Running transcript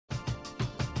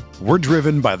We're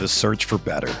driven by the search for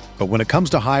better. But when it comes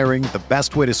to hiring, the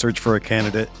best way to search for a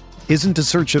candidate isn't to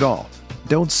search at all.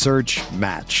 Don't search,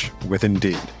 match with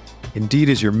Indeed. Indeed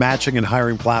is your matching and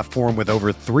hiring platform with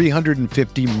over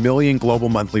 350 million global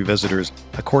monthly visitors,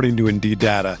 according to Indeed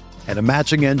data, and a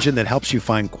matching engine that helps you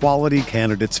find quality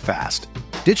candidates fast.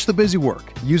 Ditch the busy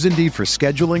work. Use Indeed for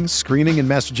scheduling, screening, and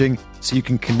messaging so you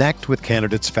can connect with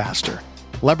candidates faster.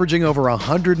 Leveraging over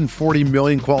 140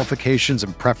 million qualifications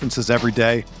and preferences every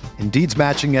day, Indeed's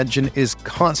matching engine is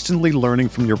constantly learning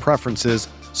from your preferences,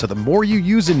 so the more you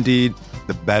use Indeed,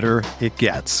 the better it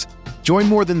gets. Join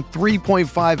more than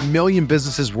 3.5 million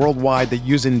businesses worldwide that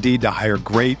use Indeed to hire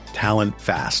great talent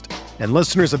fast. And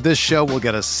listeners of this show will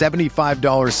get a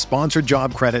 $75 sponsored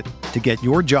job credit to get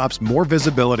your jobs more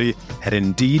visibility at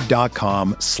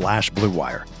Indeed.com/Blue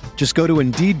Wire. Just go to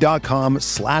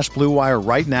Indeed.com/Blue Wire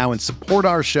right now and support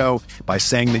our show by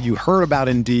saying that you heard about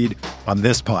Indeed on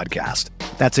this podcast.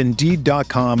 That's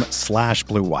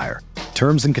Indeed.com/Blue Wire.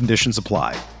 Terms and conditions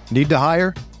apply. Need to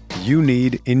hire? You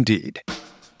need Indeed.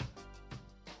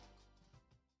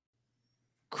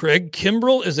 Craig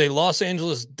Kimbrel is a Los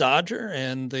Angeles Dodger,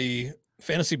 and the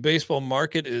fantasy baseball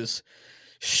market is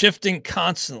shifting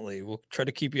constantly. We'll try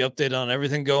to keep you updated on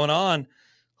everything going on.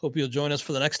 Hope you'll join us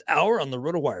for the next hour on the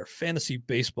RotoWire Fantasy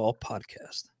Baseball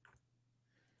Podcast.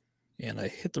 And I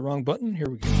hit the wrong button. Here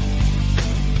we go.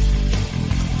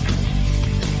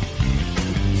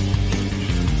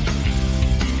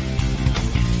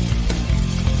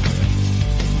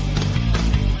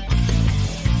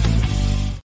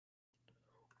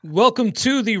 Welcome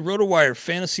to the RotoWire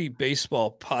Fantasy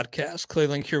Baseball Podcast. Clay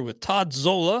Link here with Todd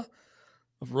Zola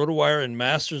of RotoWire and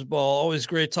Masters Ball. Always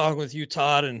great talking with you,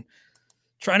 Todd, and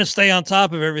trying to stay on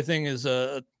top of everything is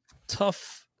a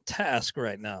tough task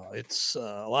right now. It's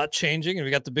a lot changing, and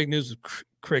we got the big news of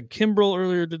Craig Kimbrel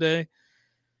earlier today,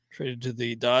 traded to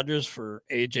the Dodgers for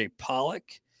A.J. Pollock.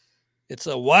 It's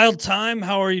a wild time.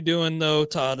 How are you doing, though,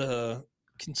 Todd,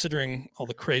 considering all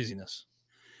the craziness?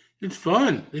 It's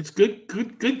fun. It's good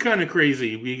kind of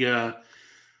crazy. We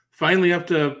finally not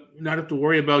have to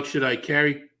worry about, should I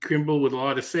carry Kimbrel with a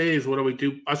lot of saves? What do we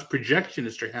do? Us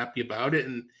projectionists are happy about it.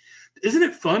 And isn't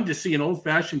it fun to see an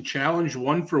old-fashioned challenge,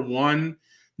 1-for-1,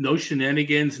 no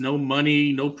shenanigans, no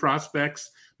money, no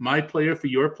prospects, my player for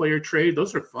your player trade?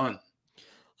 Those are fun.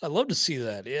 I love to see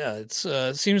that. Yeah, it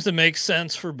seems to make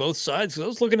sense for both sides. I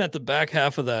was looking at the back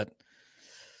half of that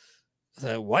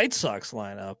White Sox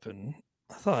lineup, and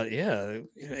I thought, yeah,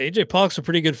 AJ Pollock's a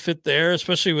pretty good fit there,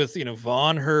 especially with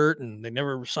Vaughn hurt, and they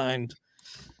never signed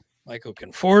Michael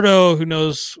Conforto. Who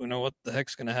knows? We know what the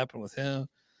heck's going to happen with him.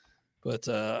 But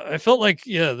I felt like,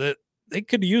 that they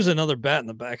could use another bat in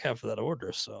the back half of that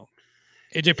order. So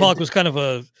AJ Pollock was kind of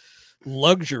a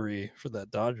luxury for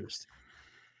that Dodgers team.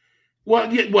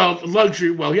 Luxury.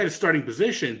 Well, he had a starting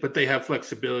position, but they have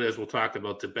flexibility, as we'll talk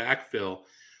about, to backfill.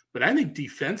 But I think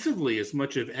defensively, as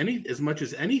much as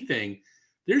anything,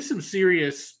 there's some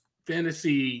serious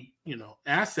fantasy,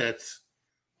 assets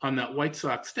on that White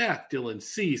Sox staff. Dylan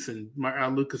Cease and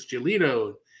Lucas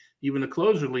Giolito, even the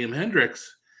closer Liam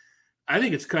Hendricks. I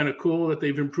think it's kind of cool that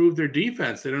they've improved their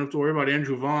defense. They don't have to worry about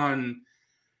Andrew Vaughn,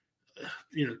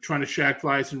 trying to shack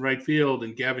flies in right field,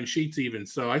 and Gavin Sheets even.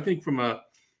 So I think from a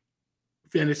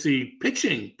fantasy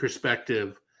pitching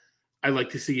perspective, I like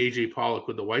to see AJ Pollock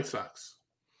with the White Sox.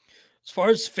 As far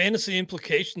as fantasy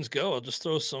implications go, I'll just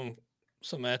throw some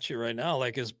at you right now.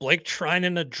 Like, is Blake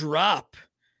Treinen a drop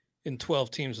in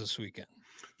 12 teams this weekend?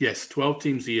 Yes, 12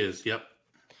 teams he is. Yep.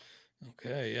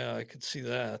 Okay, yeah, I could see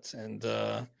that. And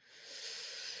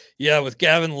with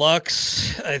Gavin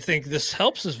Lux, I think this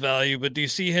helps his value, but do you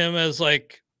see him as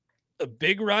like a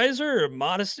big riser or a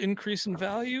modest increase in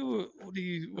value?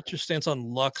 What's your stance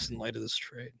on Lux in light of this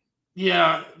trade?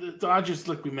 Yeah, the Dodgers,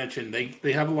 like we mentioned,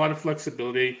 they have a lot of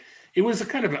flexibility. It was a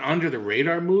kind of an under the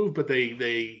radar move, but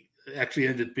they actually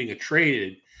ended up being a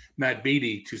trade. Matt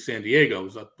Beattie to San Diego.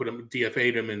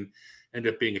 DFA'd him and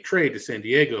ended up being a trade to San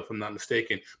Diego, if I'm not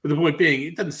mistaken. But the point being,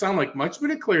 it doesn't sound like much,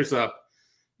 but it clears up,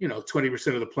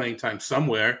 20% of the playing time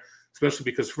somewhere, especially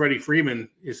because Freddie Freeman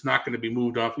is not going to be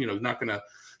moved off.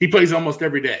 He plays almost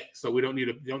every day. So we don't need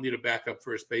a backup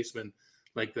first baseman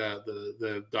like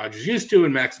the Dodgers used to,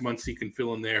 and Max Muncy can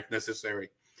fill in there if necessary.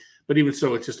 But even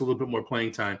so, it's just a little bit more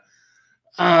playing time.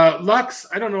 Lux,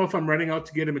 I don't know if I'm running out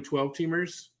to get him in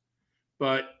 12-teamers,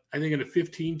 but I think in a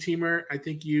 15-teamer, I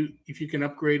think if you can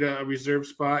upgrade a reserve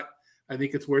spot, I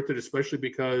think it's worth it, especially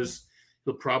because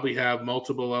he'll probably have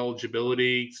multiple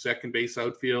eligibility, second base,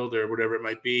 outfield, or whatever it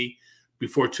might be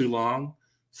before too long.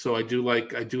 So I do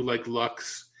like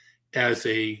Lux as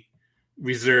a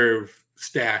reserve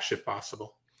stash if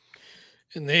possible.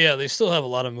 And they still have a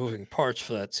lot of moving parts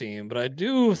for that team, but I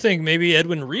do think maybe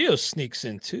Edwin Rios sneaks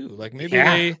in too. Like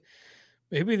maybe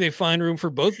they find room for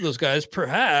both of those guys,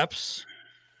 perhaps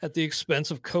at the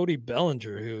expense of Cody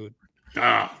Bellinger, who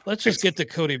let's just get to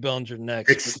Cody Bellinger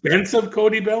next. Expensive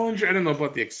Cody Bellinger? I don't know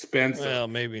about the expense. Well,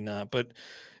 maybe not, but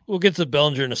we'll get to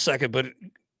Bellinger in a second. But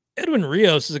Edwin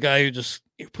Rios is a guy who just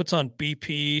puts on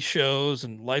BP shows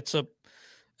and lights up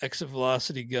exit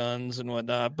velocity guns and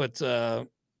whatnot. But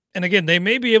and again, they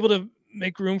may be able to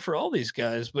make room for all these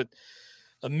guys, but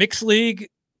a mixed league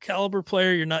caliber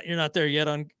player, you're not there yet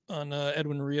on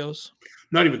Edwin Rios.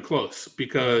 Not even close,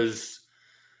 because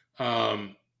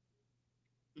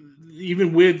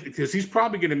even because he's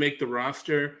probably going to make the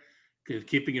roster,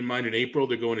 keeping in mind in April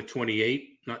they're going to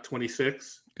 28, not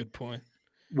 26. Good point.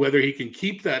 Whether he can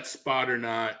keep that spot or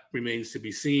not remains to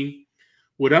be seen.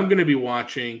 What I'm going to be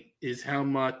watching is how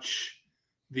much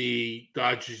the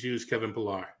Dodgers use Kevin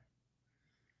Pillar.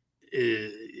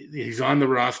 He's on the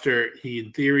roster. He,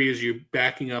 in theory, is you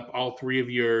backing up all three of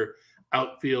your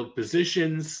outfield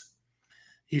positions.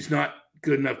 He's not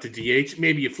good enough to DH.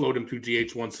 Maybe you float him through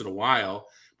DH once in a while,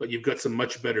 but you've got some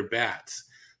much better bats.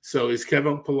 So is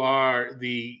Kevin Pillar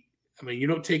you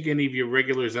don't take any of your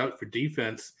regulars out for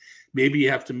defense. Maybe you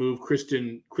have to move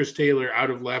Chris Taylor out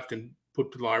of left and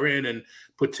put Pillar in, and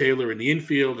put Taylor in the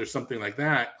infield or something like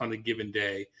that on a given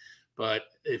day. But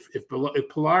if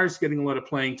Pillar is getting a lot of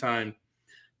playing time,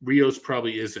 Rios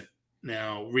probably isn't.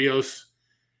 Now, Rios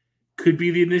could be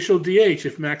the initial DH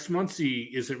if Max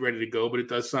Muncy isn't ready to go, but it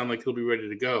does sound like he'll be ready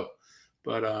to go.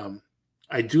 But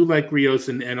I do like Rios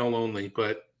in NL only,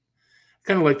 but I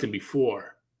kind of liked him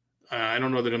before. I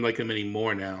don't know that I'm like him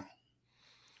anymore now.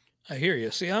 I hear you.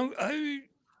 See,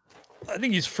 I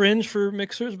think he's fringe for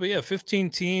mixers, but yeah, 15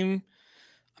 team.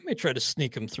 I may try to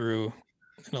sneak him through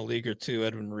in a league or two,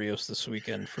 Edwin Rios this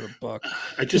weekend for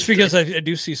 $1. Just because I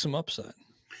do see some upside.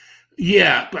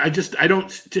 Yeah, but I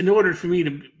don't. In order for me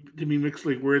to be mixed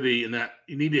league worthy, in that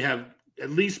you need to have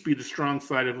at least be the strong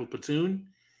side of a platoon.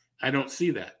 I don't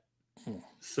see that.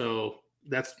 So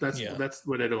that's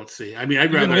what I don't see. I mean,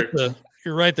 I'd rather.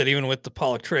 You're right that even with the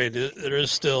Pollock trade, there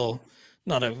is still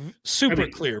not a super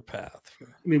clear path.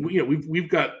 We've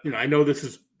got, I know this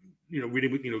is,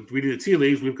 reading the tea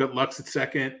leaves. We've got Lux at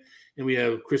second, and we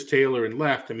have Chris Taylor in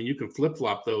left. I mean, you can flip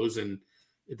flop those, and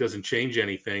it doesn't change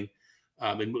anything.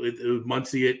 And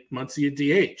Muncy at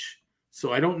DH.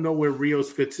 So I don't know where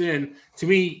Rios fits in. To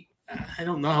me, I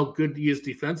don't know how good he is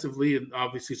defensively, and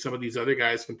obviously some of these other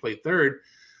guys can play third,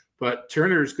 but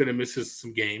Turner's going to miss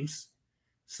some games.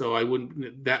 So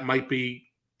that might be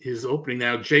his opening.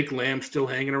 Now, Jake Lamb still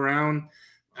hanging around.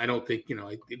 I don't think,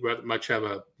 I'd rather much have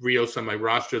a Rios on my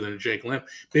roster than a Jake Lamb.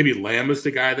 Maybe Lamb is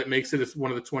the guy that makes it as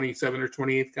one of the 27 or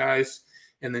 28 guys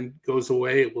and then goes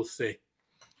away. We'll see.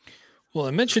 Well,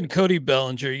 I mentioned Cody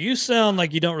Bellinger. You sound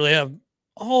like you don't really have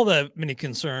all that many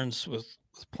concerns with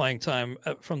playing time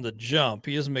from the jump.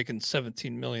 He is making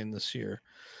 $17 million this year.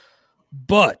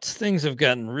 But things have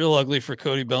gotten real ugly for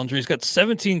Cody Bellinger. He's got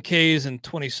 17 Ks and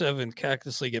 27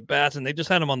 Cactus League at bats, and they just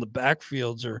had him on the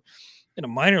backfields or in a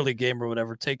minor league game or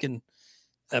whatever, taking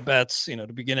at bats, to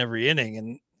begin every inning.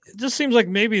 And it just seems like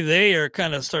maybe they are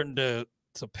kind of starting to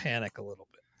panic a little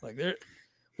bit. Like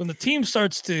when the team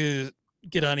starts to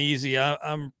get uneasy,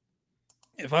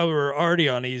 if I were already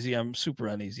uneasy, I'm super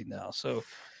uneasy now. So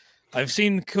I've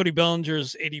seen Cody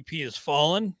Bellinger's ADP has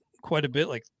fallen quite a bit,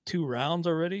 like 2 rounds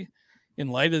already. In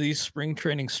light of these spring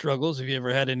training struggles, have you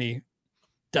ever had any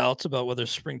doubts about whether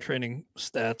spring training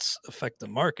stats affect the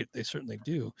market? They certainly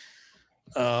do.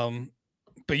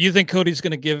 But you think Cody's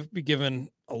going to be given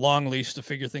a long leash to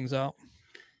figure things out?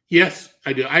 Yes,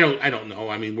 I do. I don't know.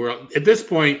 I mean, we're at this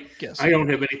point. I don't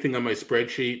have anything on my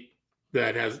spreadsheet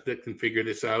that can figure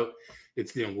this out.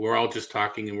 It's we're all just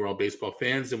talking, and we're all baseball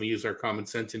fans, and we use our common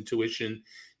sense, intuition,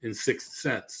 and sixth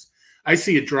sense. I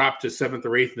see a drop to 7th or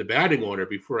 8th in the batting order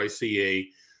before I see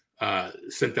a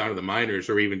sent down to the minors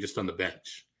or even just on the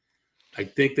bench. I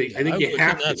think you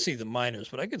have to see the minors,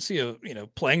 but I could see a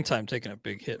playing time taking a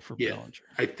big hit for Bellinger.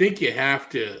 I think you have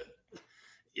to.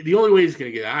 The only way he's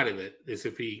going to get out of it is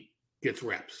if he gets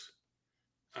reps,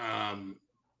 and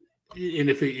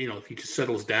if he just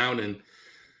settles down and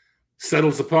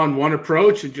settles upon one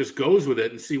approach and just goes with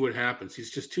it and see what happens.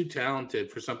 He's just too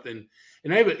talented for something.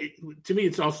 And to me,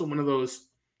 it's also one of those,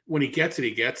 when he gets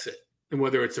it. And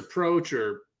whether it's approach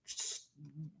or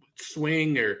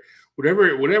swing or whatever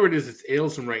it is that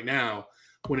ails him right now,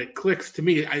 when it clicks, to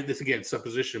me, this again,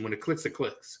 supposition, when it clicks,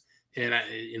 and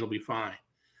it'll be fine.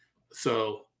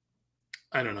 So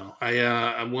I don't know.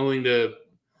 I'm willing to,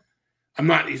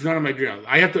 he's not on my dream.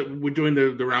 We're doing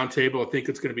the round table. I think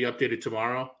it's going to be updated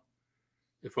tomorrow.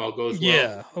 if all goes well.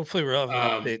 Yeah, hopefully we'll have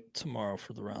an update tomorrow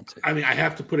for the roundtable. I mean, I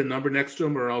have to put a number next to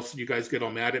him, or else you guys get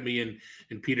all mad at me.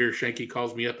 And Peter Schenke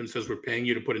calls me up and says, "We're paying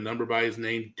you to put a number by his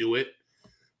name. Do it."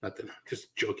 Not that I'm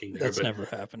just joking there. That's but never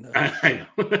happened. I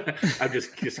know. I'm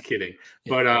just kidding.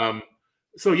 Yeah. But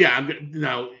so yeah,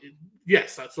 now.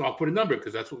 Yes, so I'll put a number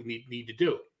because that's what we need to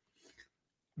do.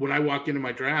 When I walk into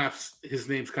my drafts, his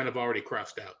name's kind of already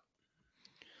crossed out.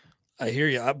 I hear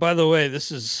you. By the way,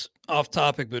 this is off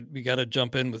topic, but we got to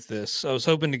jump in with this. I was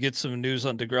hoping to get some news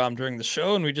on DeGrom during the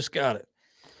show, and we just got it.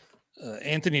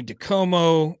 Anthony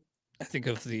DiComo, I think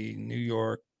of the New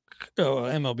York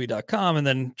MLB.com, and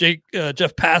then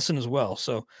Jeff Passan as well.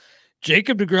 So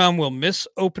Jacob DeGrom will miss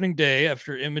opening day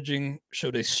after imaging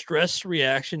showed a stress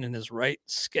reaction in his right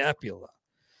scapula.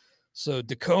 So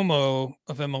DiComo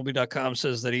of MLB.com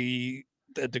says that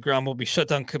DeGrom will be shut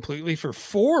down completely for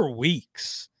 4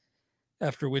 weeks,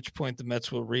 after which point the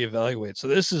Mets will reevaluate. So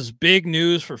this is big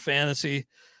news for fantasy. It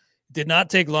did not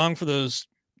take long for those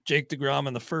Jake DeGrom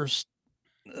in the first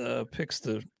picks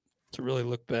to really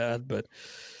look bad, but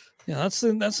that's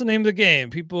the name of the game.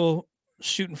 People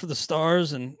shooting for the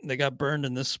stars, and they got burned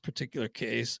in this particular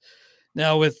case.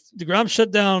 Now with DeGrom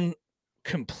shut down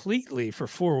completely for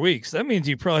 4 weeks, that means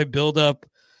you probably build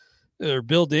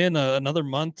in another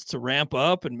month to ramp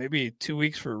up, and maybe 2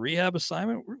 weeks for a rehab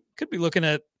assignment. We could be looking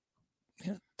at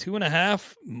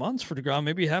 2.5 months for DeGrom,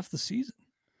 maybe half the season.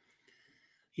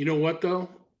 You know what though?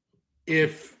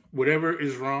 If whatever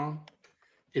is wrong,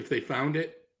 if they found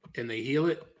it and they heal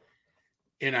it,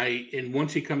 and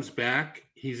once he comes back,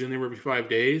 he's in there every 5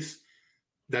 days,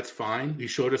 that's fine. He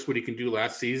showed us what he can do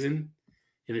last season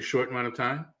in a short amount of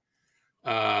time.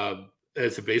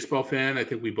 As a baseball fan, I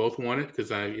think we both want it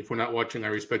because if we're not watching our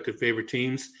respective favorite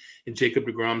teams and Jacob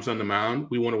DeGrom's on the mound,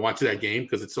 we want to watch that game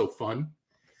because it's so fun.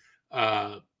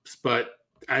 But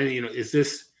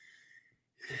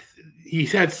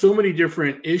he's had so many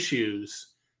different issues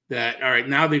that, all right,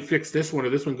 now they fixed this one or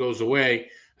this one goes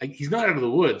away. He's not out of the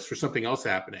woods for something else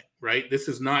happening, right? This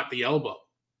is not the elbow.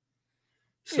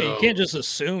 So you can't just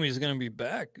assume he's going to be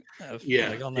back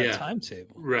on that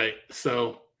timetable. Right.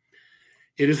 So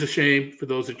it is a shame for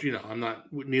those that,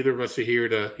 neither of us are here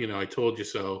to, I told you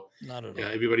so. Not at all.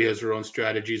 Everybody has their own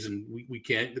strategies, and we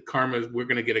can't, the karma, we're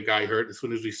going to get a guy hurt as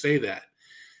soon as we say that.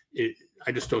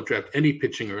 I just don't draft any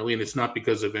pitching early, and it's not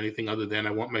because of anything other than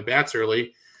I want my bats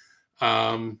early.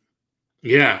 I'm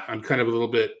kind of a little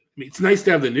bit, it's nice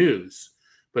to have the news,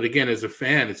 but again, as a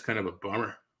fan, it's kind of a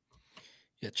bummer.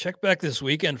 Yeah, check back this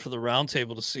weekend for the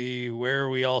roundtable to see where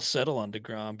we all settle on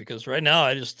DeGrom, because right now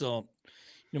I just don't.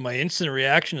 My instant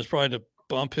reaction is probably to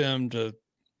bump him to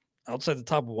outside the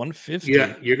top 150.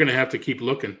 Yeah, you're going to have to keep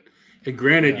looking. And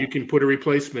granted, you can put a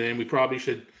replacement in. We probably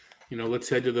should, let's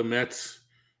head to the Mets.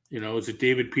 Is it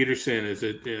David Peterson? Is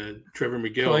it Trevor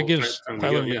McGill? Well, I give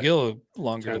Tyler McGill a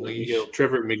longer leash.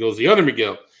 Trevor McGill's the other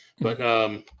McGill. But,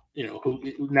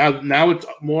 now it's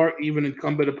more even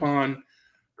incumbent upon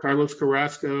Carlos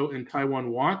Carrasco and Taijuan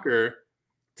Walker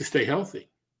to stay healthy.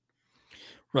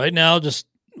 Right now, just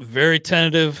very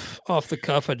tentative off the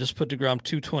cuff. I just put DeGrom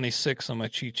 226 on my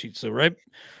cheat sheet. So right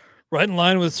in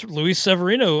line with Luis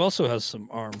Severino, who also has some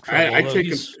arm trouble.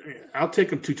 I'll take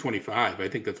him 225. I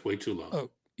think that's way too low. Oh,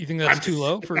 you think that's too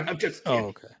low for? I'm just kidding. Oh,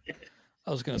 okay.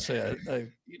 I was going to say,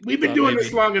 we've been doing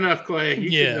this long enough, Clay. You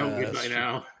should know me by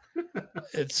now.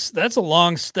 That's a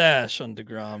long stash on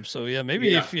DeGrom. So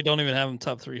maybe if you don't even have him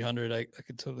top 300, I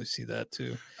could totally see that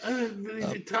too.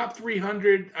 Top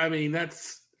 300. I mean,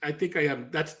 I think I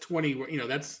have, that's 20,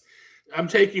 I'm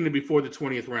taking it before the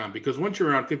 20th round, because once you're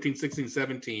around 15, 16,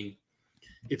 17,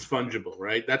 it's fungible,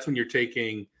 right? That's when you're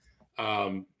taking,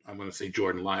 I'm going to say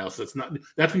Jordan Lyles.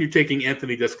 That's when you're taking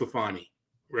Anthony DeSclafani,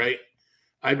 right?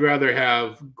 I'd rather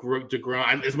have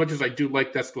DeGrom, as much as I do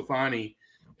like DeSclafani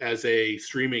as a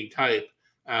streaming type,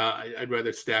 I'd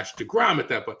rather stash DeGrom at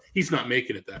that point. He's not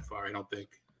making it that far, I don't think.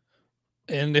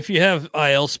 And if you have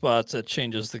IL spots, that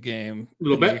changes the game,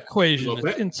 the equation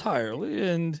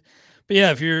entirely.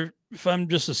 But if I'm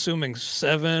just assuming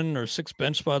 7 or 6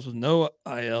 bench spots with no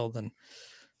IL, then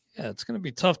it's going to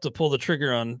be tough to pull the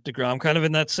trigger on DeGrom. Kind of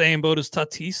in that same boat as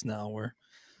Tatis now, where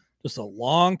just a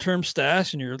long-term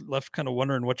stash, and you're left kind of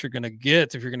wondering what you're going to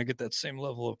get if you're going to get that same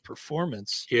level of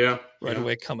performance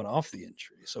away coming off the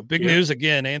injury. So big news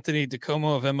again. Anthony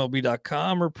DiComo of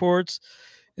MLB.com reports,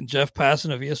 and Jeff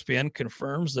Passan of ESPN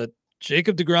confirms that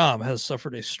Jacob DeGrom has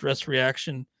suffered a stress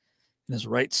reaction in his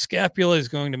right scapula. He's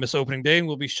going to miss opening day and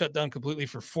will be shut down completely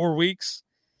for 4 weeks,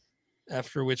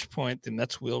 after which point the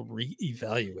Mets will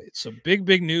reevaluate. So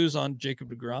big news on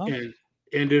Jacob DeGrom.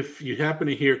 And if you happen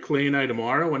to hear Clay and I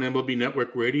tomorrow on MLB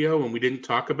Network Radio and we didn't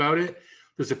talk about it,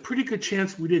 there's a pretty good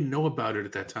chance we didn't know about it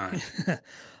at that time.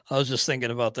 I was just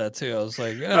thinking about that too. I was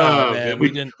like, oh man,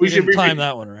 we didn't time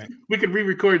that one right. We could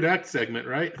re-record that segment,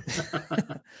 right?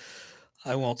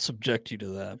 I won't subject you to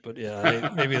that, but yeah,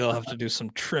 maybe they'll have to do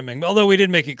some trimming. Although we did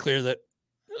make it clear that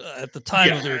at the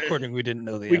time of the recording, we didn't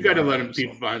know the. We got to let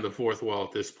people behind the fourth wall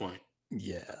at this point.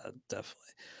 Yeah,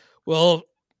 definitely. Well,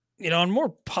 on a more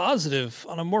positive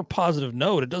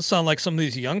note, it does sound like some of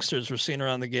these youngsters we're seeing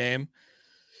around the game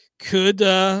could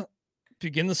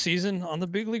begin the season on the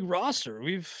big league roster.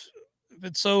 We've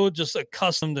been so just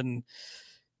accustomed and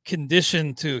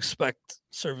conditioned to expect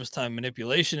service time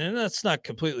manipulation, and that's not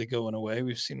completely going away.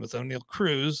 We've seen with O'Neill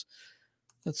Cruz,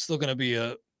 that's still going to be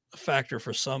a factor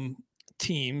for some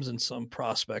teams and some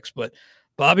prospects. But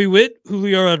Bobby Witt,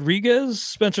 Julio Rodriguez,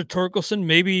 Spencer Torkelson,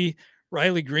 maybe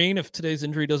Riley Green, if today's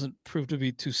injury doesn't prove to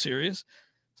be too serious.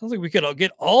 Sounds like we could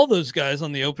get all those guys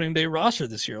on the opening day roster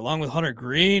this year, along with Hunter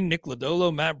Green, Nick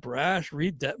Lodolo, Matt Brash,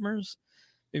 Reed Detmers,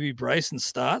 maybe Bryson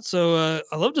Stott. So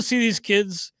I love to see these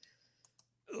kids,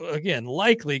 again,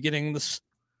 likely getting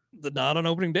the nod on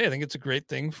opening day. I think it's a great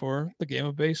thing for the game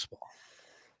of baseball.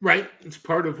 Right. It's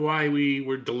part of why we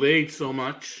were delayed so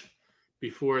much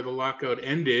before the lockout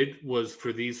ended, was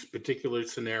for these particular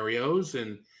scenarios.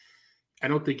 And I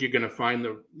don't think you're going to find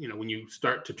when you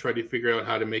start to try to figure out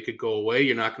how to make it go away,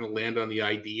 you're not going to land on the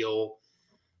ideal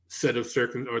set of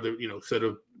set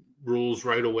of rules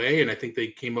right away. And I think they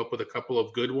came up with a couple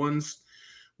of good ones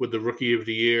with the Rookie of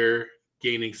the Year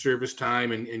gaining service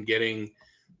time and getting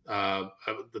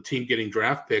the team getting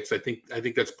draft picks. I think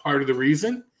that's part of the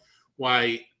reason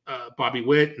why Bobby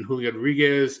Witt and Julio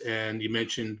Rodriguez, and you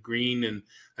mentioned Green and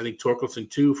I think Torkelson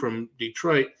too from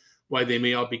Detroit, why they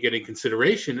may all be getting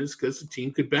consideration is because the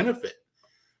team could benefit.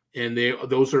 And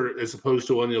those are, as opposed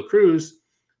to O'Neill Cruz,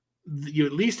 you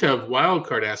at least have wild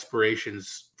card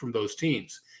aspirations from those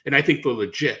teams. And I think they're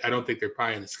legit. I don't think they're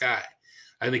pie in the sky.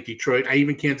 I think Detroit,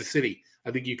 even Kansas City,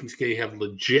 I think you can have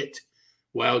legit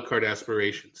wild card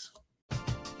aspirations.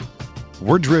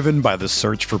 We're driven by the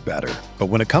search for better. But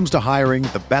when it comes to hiring,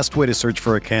 the best way to search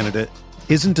for a candidate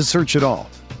isn't to search at all.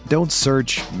 Don't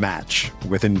search, match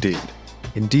with Indeed.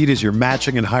 Indeed is your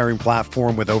matching and hiring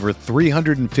platform with over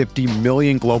 350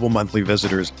 million global monthly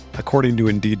visitors, according to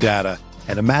Indeed data,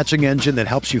 and a matching engine that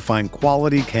helps you find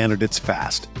quality candidates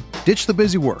fast. Ditch the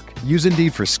busy work. Use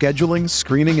Indeed for scheduling,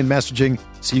 screening, and messaging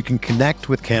so you can connect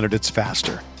with candidates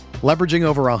faster. Leveraging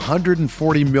over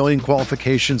 140 million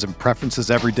qualifications and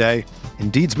preferences every day,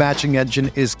 Indeed's matching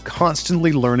engine is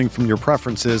constantly learning from your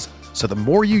preferences, so the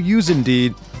more you use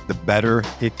Indeed, the better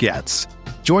it gets.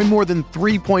 Join more than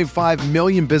 3.5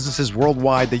 million businesses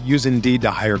worldwide that use Indeed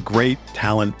to hire great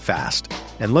talent fast.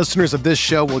 And listeners of this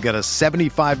show will get a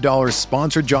 $75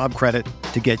 sponsored job credit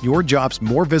to get your jobs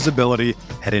more visibility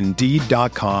at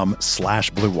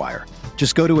Indeed.com/Blue Wire.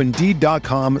 Just go to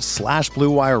Indeed.com/Blue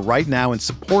Wire right now and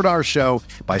support our show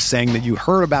by saying that you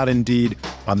heard about Indeed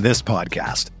on this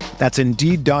podcast. That's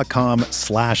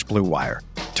Indeed.com/Blue Wire.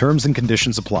 Terms and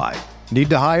conditions apply. Need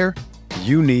to hire?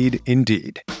 You need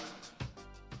Indeed.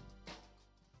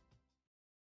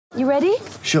 You ready?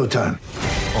 Showtime.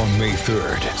 On May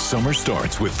 3rd, summer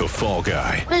starts with The Fall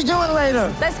Guy. Let's do it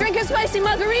later. Let's drink a spicy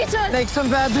margarita. Make some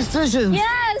bad decisions.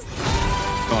 Yes!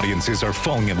 Audiences are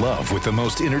falling in love with the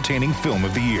most entertaining film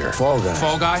of the year. Fall Guy.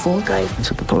 Fall Guy? Fall Guy.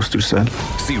 That's what the poster said.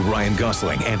 See Ryan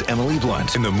Gosling and Emily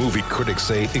Blunt in the movie critics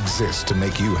say exists to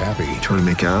make you happy. Trying to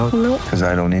make it out? Nope. Because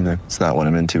I don't either. It's not what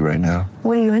I'm into right now.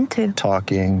 What are you into?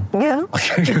 Talking. Yeah.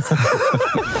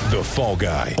 The Fall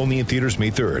Guy. Only in theaters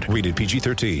May 3rd. Rated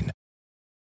PG-13.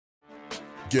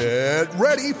 Get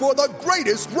ready for the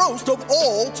greatest roast of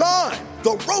all time.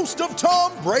 The Roast of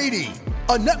Tom Brady.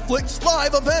 A Netflix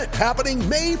live event happening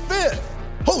May 5th.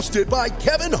 Hosted by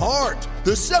Kevin Hart.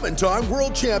 The 7-time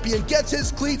world champion gets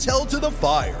his cleats held to the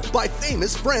fire by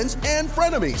famous friends and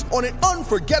frenemies on an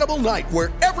unforgettable night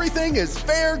where everything is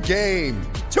fair game.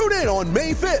 Tune in on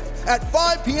May 5th at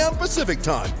 5 p.m. Pacific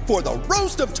time for the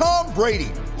Roast of Tom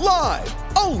Brady. Live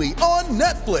only on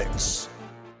Netflix.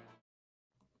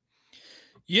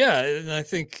 Yeah, and I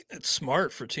think it's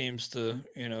smart for teams to,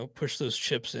 push those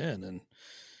chips in. And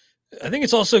I think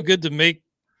it's also good to make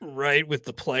right with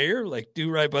the player, like do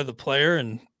right by the player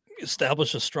and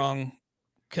establish a strong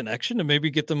connection and maybe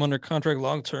get them under contract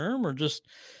long term or just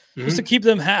to keep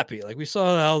them happy. Like we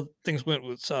saw how things went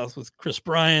with Chris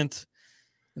Bryant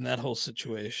and that whole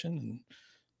situation.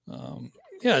 And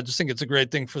I just think it's a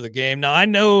great thing for the game. Now, I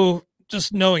know,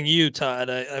 just knowing you, Todd,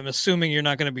 I'm assuming you're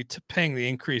not going to be paying the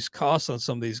increased costs on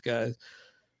some of these guys.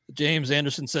 James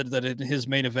Anderson said that in his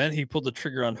main event, he pulled the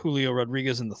trigger on Julio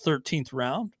Rodriguez in the 13th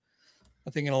round. I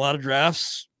think in a lot of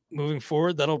drafts, moving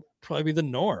forward, that'll probably be the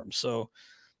norm. So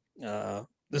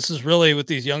this is really with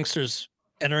these youngsters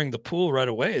entering the pool right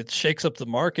away. It shakes up the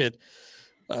market.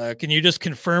 Can you just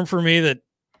confirm for me that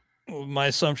my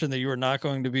assumption that you are not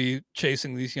going to be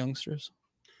chasing these youngsters?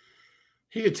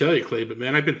 He could tell you, Clay, but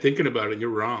man, I've been thinking about it and you're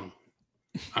wrong.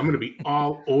 I'm going to be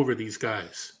all over these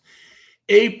guys.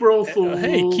 April Fools.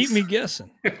 Hey, keep me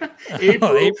guessing.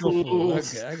 April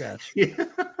Fools. Okay, I got you.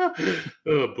 Yeah.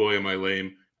 Oh boy, am I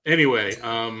lame. Anyway,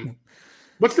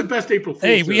 what's the best April Fool's?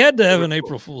 Hey, we had to have an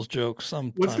April Fool's joke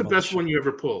sometime. What's the best one you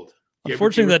ever pulled?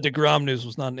 Unfortunately, that DeGrom news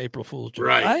was not an April Fool's joke.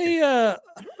 Right. I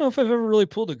don't know if I've ever really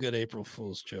pulled a good April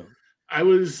Fool's joke.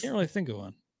 Can't really think of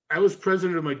one. I was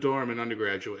president of my dorm in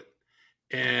undergraduate,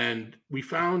 and we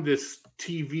found this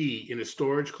TV in a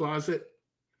storage closet.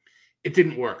 It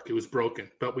didn't work. It was broken,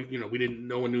 but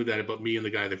no one knew that about me and the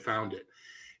guy that found it.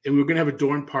 And we were going to have a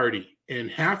dorm party,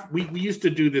 and we used to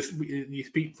do this. You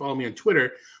follow me on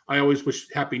Twitter. I always wish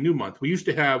Happy New Month. We used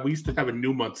to have a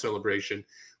New Month celebration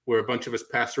where a bunch of us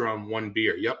passed around one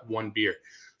beer. Yep, one beer.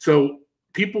 So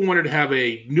people wanted to have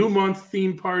a New Month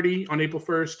theme party on April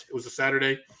 1st. It was a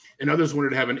Saturday, and others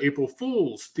wanted to have an April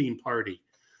Fool's theme party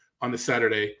on the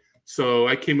Saturday. So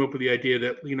I came up with the idea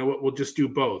that, you know what, we'll just do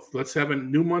both. Let's have a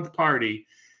New Month party,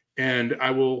 and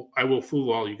I will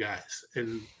fool all you guys.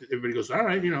 And everybody goes, all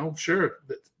right, sure,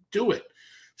 do it.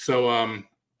 So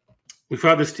we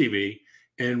found this TV,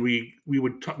 and we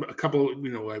would talk, a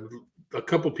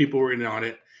couple people were in on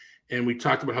it, and we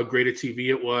talked about how great a TV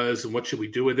it was and what should we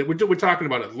do with it. We're talking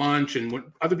about it at lunch, and when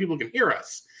other people can hear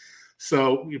us.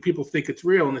 So people think it's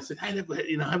real, and they said, hey,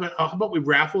 how about we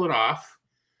raffle it off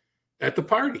at the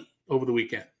party over the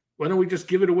weekend? Why don't we just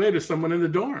give it away to someone in the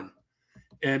dorm?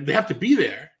 And they have to be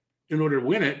there in order to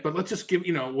win it, but let's just give,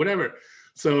 whatever.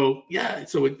 So, yeah,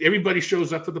 so everybody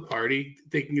shows up to the party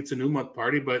thinking it's a New Month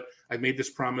party, but I made this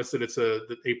promise that it's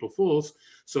the April Fools.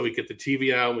 So we get the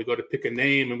TV out, and we go to pick a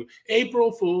name, and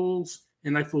April Fools,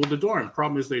 and I fooled the dorm.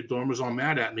 Problem is the dorm was all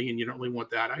mad at me, and you don't really want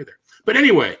that either. But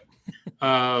anyway,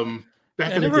 I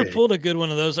never pulled a good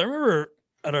one of those. I remember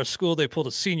at our school, they pulled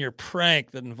a senior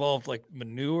prank that involved like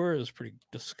manure. It was pretty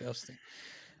disgusting.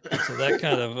 So that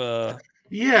kind of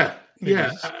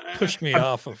pushed me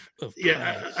off of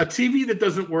pranks. A TV that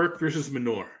doesn't work versus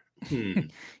manure. Yeah,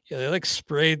 they like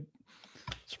sprayed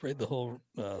the whole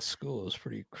school. It was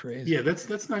pretty crazy. Yeah,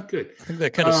 that's not good. I think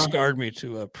that kind of scarred me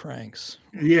to pranks.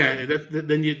 Yeah,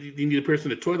 then you need a person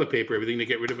to toilet paper everything to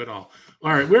get rid of it all.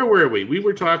 All right, where were we? We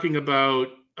were talking about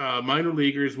minor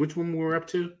leaguers. Which one were we up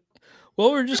to?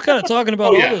 Well, we're just kind of talking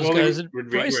about all those guys.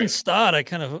 Bryson Stott, I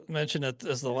kind of mentioned it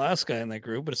as the last guy in that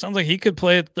group, but it sounds like he could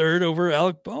play at third over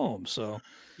Alec Boehm. So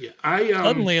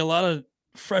suddenly a lot of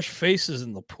fresh faces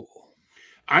in the pool.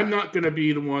 I'm not going to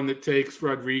be the one that takes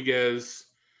Rodriguez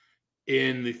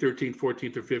in the 13th,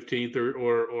 14th, or 15th,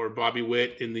 or Bobby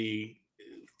Witt in the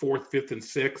 4th, 5th, and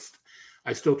 6th.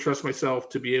 I still trust myself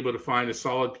to be able to find a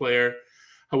solid player.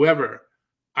 However,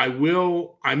 I'm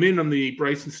in on the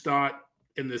Bryson Stott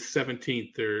in the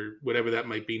 17th or whatever that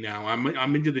might be now.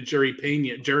 I'm into the Jeremy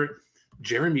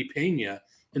Pena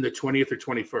in the 20th or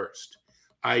 21st.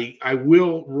 I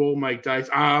will roll my dice.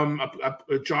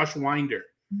 Josh Winder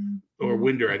or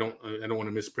Winder. I don't want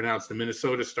to mispronounce, the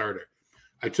Minnesota starter.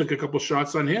 I took a couple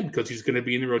shots on him because he's going to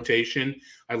be in the rotation.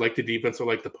 I like the defense. I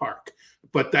like the park,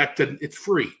 but it's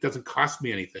free. It doesn't cost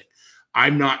me anything.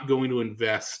 I'm not going to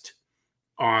invest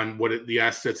on the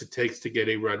assets it takes to get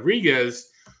a Rodriguez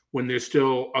when there's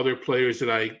still other players that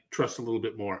I trust a little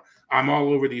bit more. I'm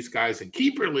all over these guys in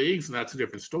keeper leagues, and that's a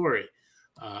different story.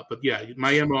 But yeah,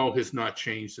 my MO has not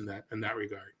changed in that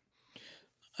regard.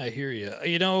 I hear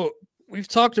you. We've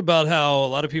talked about how a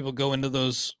lot of people go into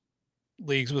those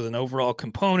leagues with an overall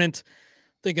component,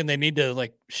 thinking they need to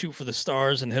like shoot for the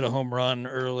stars and hit a home run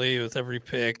early with every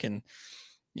pick, and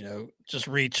just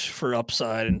reach for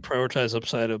upside and prioritize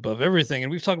upside above everything.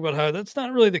 And we've talked about how that's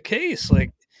not really the case.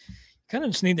 Like, kind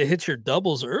of just need to hit your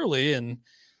doubles early, and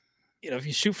if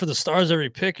you shoot for the stars every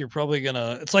pick, you're probably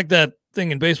gonna, it's like that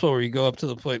thing in baseball where you go up to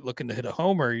the plate looking to hit a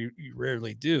homer. You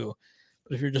rarely do,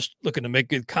 but if you're just looking to make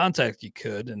good contact, you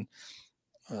could. And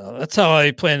that's how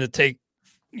I plan to take,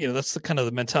 that's the kind of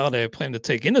the mentality I plan to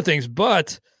take into things.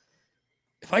 But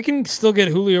if I can still get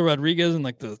Julio Rodriguez in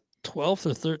like the 12th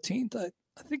or 13th,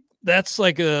 I think that's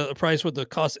like a price where the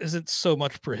cost isn't so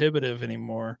much prohibitive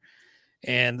anymore.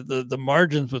 And the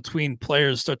margins between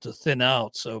players start to thin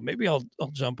out. So maybe I'll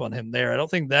jump on him there. I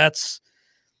don't think that's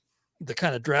the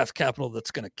kind of draft capital that's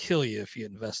going to kill you if you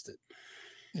invest it.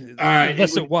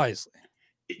 Invest it wisely.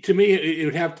 To me, it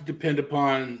would have to depend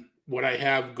upon what I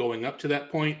have going up to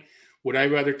that point. Would I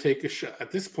rather take a shot? At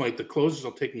this point, the closers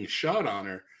are taking a shot on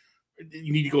her.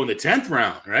 you need to go in the 10th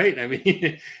round, right? I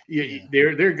mean,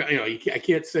 I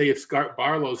can't say if Scott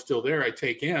Barlow's still there, I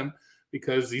take him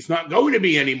because he's not going to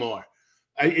be anymore.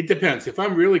 It depends. If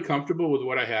I'm really comfortable with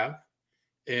what I have,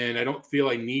 and I don't feel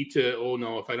I need to. Oh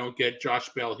no, if I don't get Josh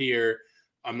Bell here,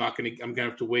 I'm gonna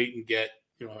have to wait and get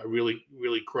a really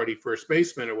really cruddy first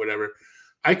baseman or whatever.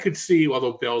 I could see,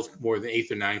 although Bell's more than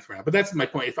 8th or 9th round, but that's my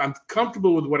point. If I'm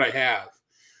comfortable with what I have,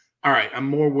 all right, I'm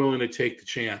more willing to take the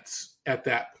chance at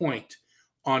that point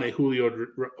on a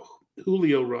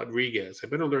Julio Rodriguez. I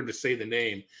better learn to say the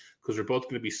name because we're both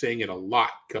going to be saying it a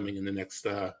lot coming in the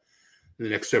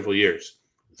next several years.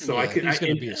 So he's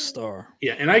going to be a star.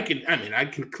 Yeah, and I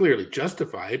can clearly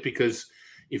justify it because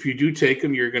if you do take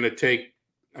him, you're going to take.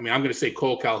 I'm going to say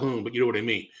Cole Calhoun, but you know what I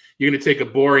mean. You're going to take a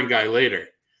boring guy later.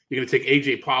 You're going to take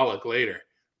AJ Pollock later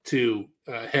to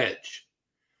hedge.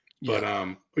 But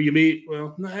or you may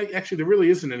no, actually there really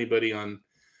isn't anybody on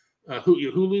who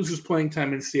loses playing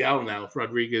time in Seattle now if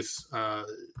Rodriguez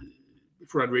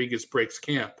breaks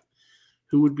camp.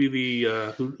 Who would be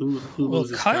the who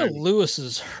loses Kyle time? Lewis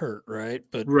is hurt, right?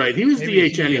 But right, he was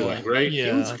DH anyway, right?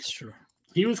 Yeah, that's true.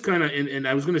 He was kind of, and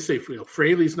I was going to say,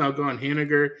 Fraley's now gone.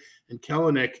 Haniger and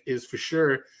Kelenic is for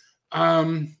sure. I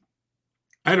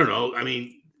don't know. I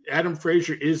mean, Adam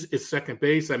Frazier is second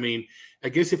base. I mean, I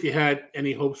guess if you had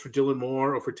any hopes for Dylan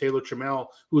Moore or for Taylor Trammell,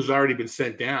 who's already been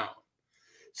sent down.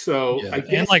 So I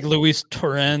guess, and like Luis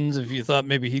Torrens, if you thought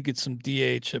maybe he'd get some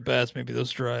DH at bats, maybe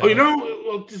those dry.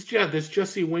 Oh, there's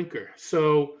Jesse Winker.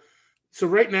 So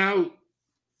right now,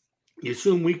 you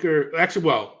assume Winker.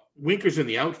 Actually, Winker's in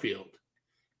the outfield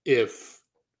if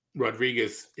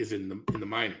Rodriguez is in the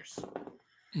minors.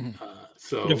 Mm-hmm.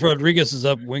 So but if Rodriguez is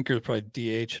up, Winker's probably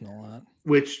DH and a lot,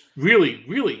 which really,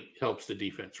 really helps the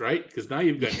defense, right? Because now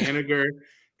you've got Haniger,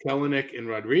 Kelenic, and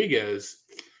Rodriguez.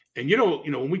 And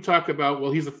when we talk about,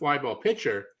 well, he's a fly ball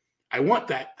pitcher, I want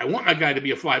that. I want my guy to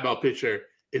be a fly ball pitcher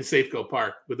in Safeco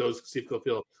Park with Safeco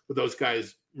Field with those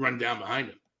guys run down behind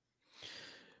him.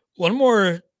 One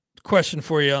more question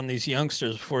for you on these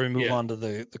youngsters before we move on to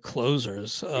the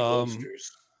closers.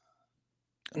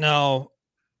 Now,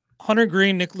 Hunter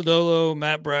Green, Nick Lodolo,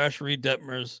 Matt Brash, Reed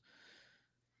Detmers.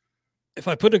 If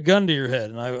I put a gun to your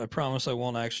head, and I promise I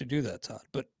won't actually do that, Todd,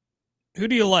 but who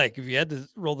do you like if you had to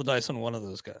roll the dice on one of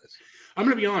those guys? I'm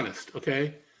going to be honest,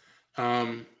 okay?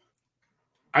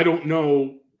 I don't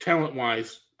know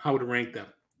talent-wise how to rank them.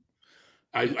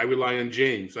 I rely on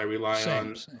James. I rely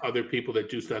on other people that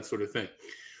do that sort of thing.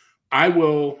 I'll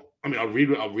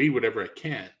read whatever I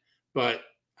can, but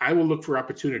I will look for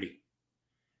opportunity.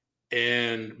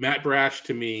 And Matt Brash,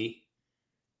 to me,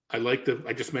 I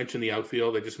just mentioned the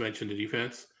outfield. I just mentioned the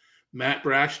defense. Matt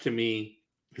Brash, to me,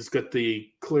 has got the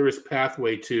clearest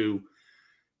pathway to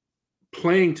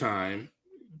playing time,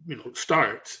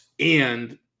 starts,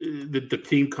 and the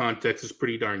team context is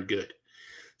pretty darn good.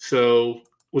 So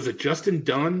was it Justin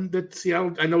Dunn that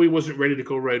Seattle? I know he wasn't ready to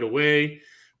go right away,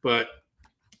 but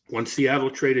when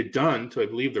Seattle traded Dunn to, I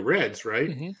believe, the Reds, right?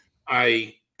 Mm-hmm.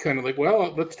 I kind of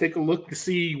let's take a look to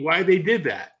see why they did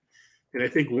that. And I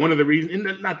think one of the reasons,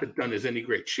 and not that Dunn has any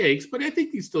great shakes, but I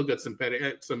think he's still got some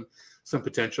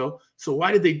potential. So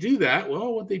why did they do that?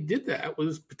 Well, what they did that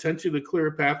was potentially to clear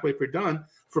a pathway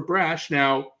for Brash.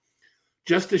 Now,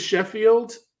 Justice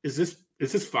Sheffield, is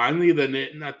this finally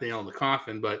not nail in the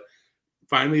coffin, but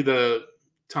finally the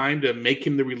time to make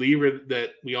him the reliever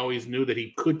that we always knew that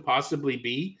he could possibly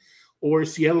be? Or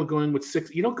is Seattle going with six?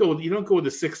 You don't go with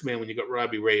the sixth man when you got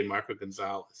Robbie Ray and Marco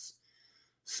Gonzalez.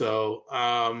 So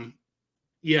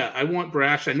I want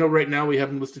Brash. I know right now we have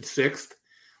him listed sixth,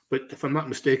 but if I'm not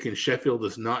mistaken, Sheffield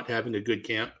is not having a good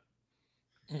camp.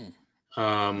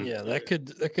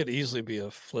 That could easily be a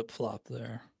flip-flop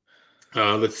there.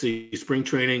 Let's see, spring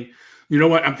training. You know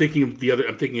what? I'm thinking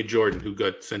of Jordan, who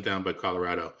got sent down by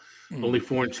Colorado. Only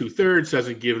 4 2/3,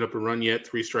 hasn't given up a run yet,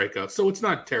 3 strikeouts. So it's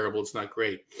not terrible. It's not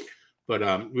great, but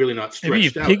really not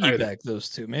stretched out. Maybe you piggyback those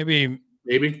two.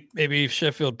 Maybe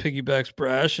Sheffield piggybacks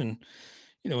Brash, and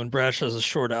when Brash has a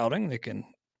short outing, they can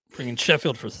bring in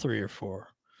Sheffield for 3 or 4.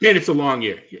 And it's a long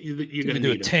year. You're going to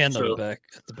do a tandem at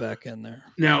the back end there.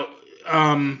 Now,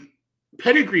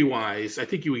 pedigree-wise, I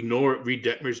think you ignore what Reed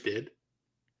Detmers did.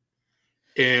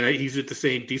 And he's at the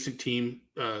same decent team,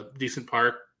 decent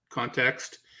park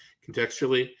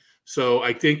contextually. So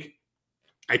I think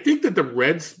that the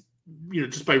Reds,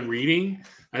 just by reading,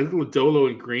 I think Lodolo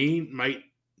and Green might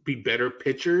be better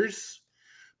pitchers.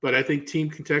 But I think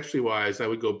team contextually-wise, I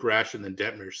would go Brash and then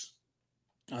Detmers.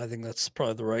 I think that's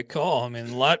probably the right call. I mean,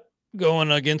 a lot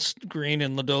going against Green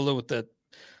and Lodolo with that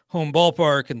home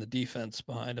ballpark and the defense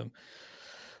behind him.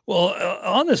 Well,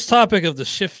 on this topic of the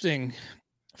shifting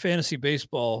fantasy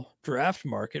baseball draft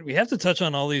market, we have to touch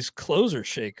on all these closer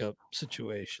shakeup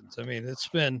situations. I mean, it's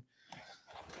been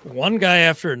one guy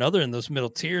after another in those middle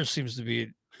tiers seems to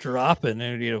be dropping,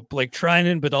 and Blake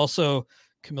Trinan, but also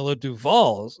Camilo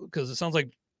Duvall, because it sounds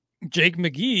like Jake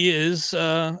McGee is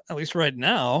at least right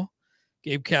now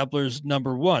Gabe Kapler's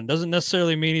number one. Doesn't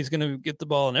necessarily mean he's going to get the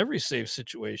ball in every save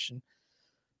situation,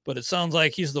 but it sounds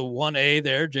like he's the 1A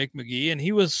there, Jake McGee, and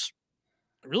he was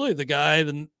really the guy,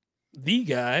 the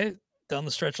guy down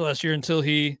the stretch last year until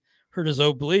he hurt his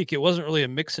oblique. It wasn't really a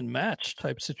mix and match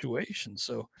type situation.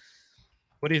 So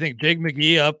what do you think? Jake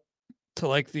McGee up to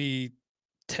like the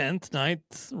 10th,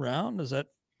 9th round? Is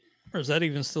that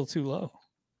even still too low?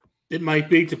 It might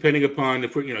be, depending upon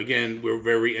if we're, again, we're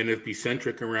very NFB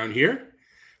centric around here.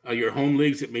 Your home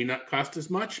leagues, it may not cost as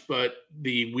much, but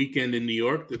the weekend in New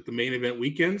York, the main event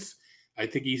weekends, I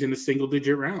think he's in a single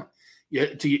digit round. Yeah,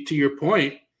 to your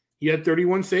point, he had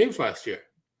 31 saves last year.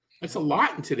 That's a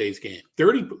lot in today's game.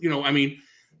 30,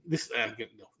 this,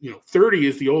 30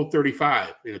 is the old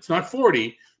 35. And it's not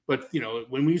 40, but,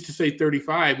 when we used to say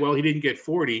 35, well, he didn't get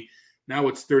 40. Now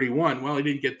it's 31. Well, he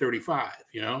didn't get 35,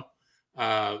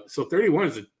 So 31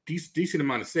 is a decent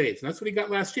amount of saves. And that's what he got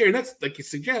last year. And that's, like you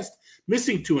suggest,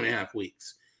 missing 2.5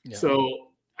 weeks. Yeah.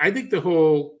 So I think the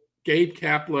whole Gabe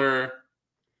Kapler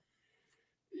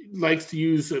likes to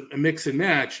use a mix and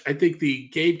match. I think the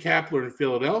Gabe Kapler in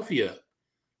Philadelphia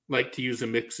liked to use a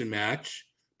mix and match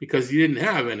because he didn't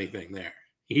have anything there.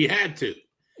 He had to.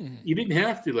 Mm-hmm. He didn't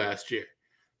have to last year.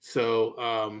 So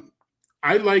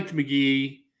I liked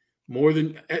McGee more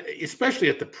than, especially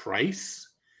at the price.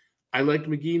 I liked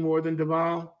McGee more than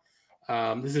Duvall.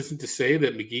 This isn't to say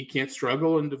that McGee can't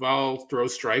struggle and Duvall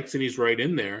throws strikes and he's right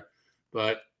in there.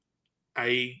 But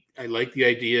I like the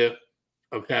idea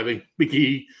of having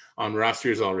McGee on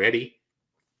rosters already.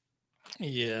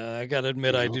 Yeah, I got to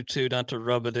admit, I do too, not to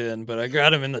rub it in, but I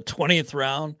got him in the 20th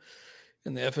round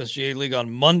in the FSGA league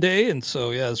on Monday. And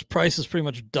so, yeah, his price is pretty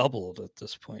much doubled at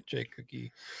this point, Jake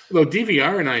McGee. Well,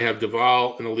 DVR and I have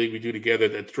Duvall in a league we do together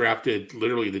that's drafted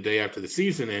literally the day after the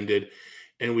season ended.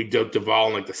 And we did Duvall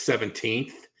in like the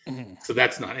 17th. Mm-hmm. So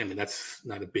that's not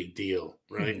a big deal,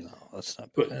 right? No, that's not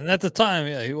big. And at the time,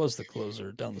 yeah, he was the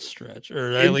closer down the stretch,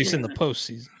 or at least in the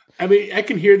postseason. I mean, I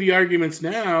can hear the arguments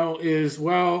now is,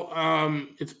 well,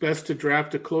 it's best to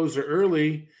draft a closer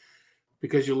early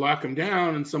because you lock him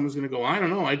down and someone's going to go, I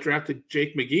don't know, I drafted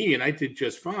Jake McGee and I did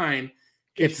just fine.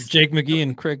 It's Jake McGee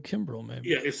and Craig Kimbrell, maybe.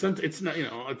 Yeah, it's not,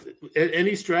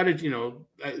 any strategy,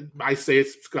 I say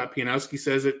it's Scott Pianowski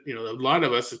says it, a lot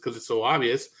of us, because it's so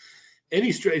obvious.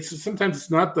 Sometimes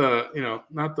it's not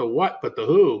not the what, but the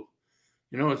who.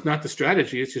 It's not the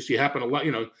strategy. It's just you happen a lot.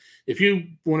 If you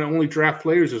want to only draft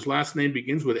players whose last name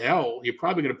begins with L, you're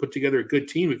probably going to put together a good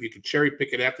team if you can cherry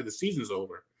pick it after the season's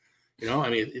over.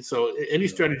 So any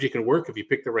strategy can work if you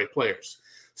pick the right players.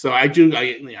 So I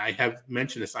have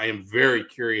mentioned this. I am very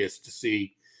curious to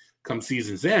see come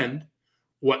season's end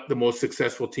what the most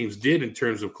successful teams did in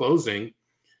terms of closing.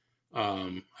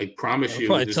 I promise you,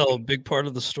 probably tell a big part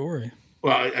of the story.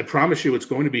 Well, I promise you, it's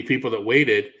going to be people that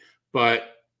waited,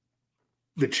 but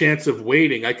the chance of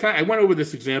waiting. I went over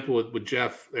this example with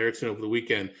Jeff Erickson over the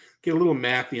weekend. Get a little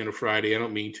mathy on a Friday. I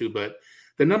don't mean to, but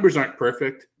the numbers aren't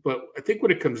perfect. But I think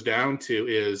what it comes down to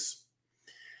is,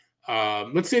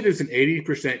 let's say there's an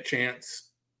 80% chance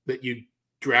that you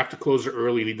draft a closer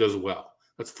early and he does well.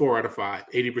 That's 4 out of 5,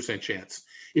 80% chance.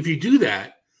 If you do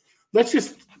that, let's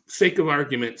just, sake of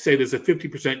argument, say there's a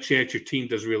 50% chance your team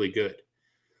does really good.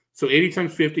 So 80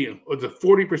 times 50, or the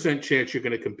 40% chance you're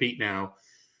going to compete now,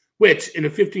 which in a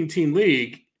 15-team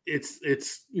league, it's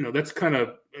that's kind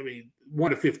of,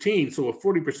 1 to 15. So a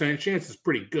 40% chance is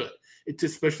pretty good. It's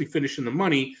especially finishing the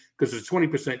money because there's a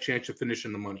 20% chance of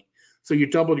finishing the money. So you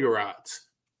double your odds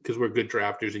because we're good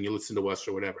drafters and you listen to us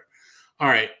or whatever. All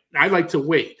right. I like to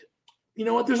wait. You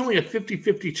know what? There's only a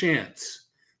 50-50 chance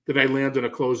that I land on a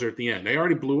closer at the end. I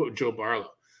already blew it with Joe Barlow.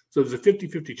 So there's a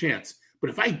 50-50 chance. But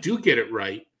if I do get it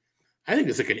right, I think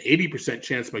it's like an 80%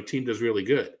 chance my team does really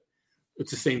good.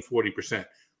 It's the same 40%.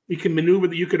 We can maneuver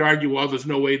that. You could argue, well, there's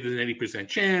no way there's an 80%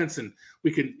 chance. And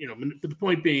we can, but the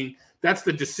point being, that's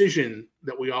the decision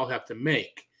that we all have to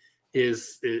make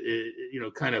is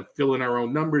kind of fill in our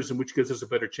own numbers, and which gives us a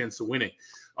better chance of winning.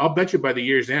 I'll bet you by the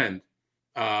year's end,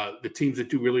 the teams that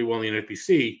do really well in the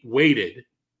NFBC waited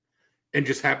and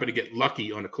just happened to get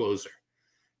lucky on a closer.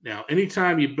 Now,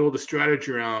 anytime you build a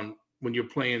strategy around when you're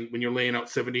laying out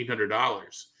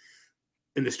 $1,700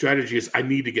 and the strategy is, I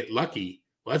need to get lucky,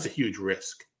 well, that's a huge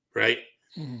risk, right?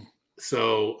 Mm-hmm.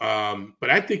 So, but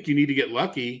I think you need to get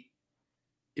lucky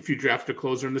if you draft a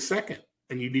closer in the second.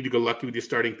 and you need to go lucky with your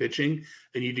starting pitching,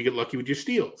 and you need to get lucky with your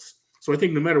steals. So I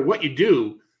think no matter what you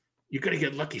do, you got to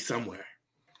get lucky somewhere.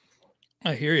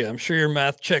 I hear you. I'm sure your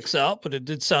math checks out, but it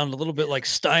did sound a little bit like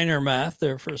Steiner math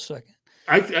there for a second.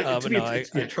 I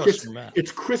trust your math.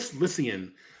 It's Chris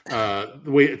Lissian,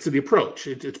 the way it's the approach.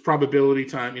 It's probability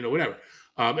time, whatever.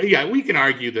 We can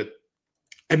argue that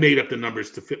I made up the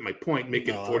numbers to fit my point,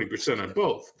 making 40% on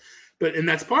both. And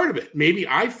that's part of it. Maybe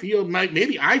I feel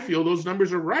those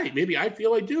numbers are right. Maybe I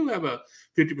feel I do have a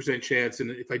 50% chance, and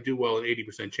if I do well, an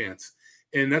 80% chance.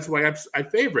 And that's why I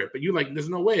favor it. But there's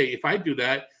no way. If I do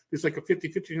that, there's like a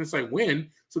 50-50 chance I win.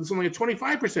 So there's only a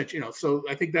 25%, So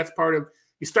I think that's part of,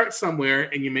 you start somewhere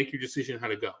and you make your decision how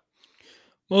to go.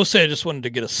 Mostly I just wanted to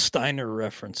get a Steiner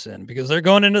reference in because they're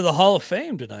going into the Hall of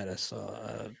Fame tonight, I saw.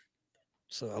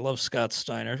 So I love Scott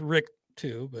Steiner. Rick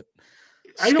too, but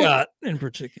Scott in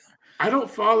particular. I don't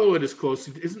follow it as close.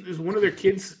 Is one of their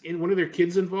kids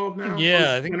involved now?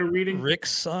 Yeah, I think reading.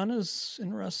 Rick's son is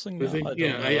in wrestling now.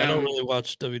 I don't really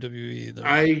watch WWE either.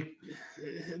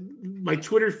 My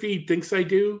Twitter feed thinks I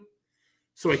do,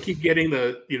 so I keep getting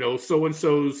the so and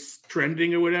so's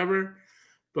trending or whatever.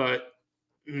 But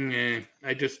I don't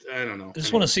know. I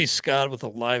just want to see Scott with a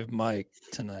live mic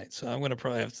tonight, so I'm going to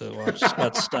probably have to watch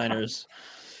Scott Steiner's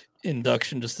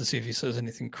induction just to see if he says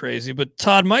anything crazy. But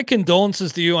Todd, my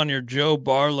condolences to you on your Joe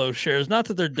Barlow shares. Not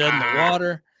that they're dead in the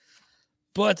water,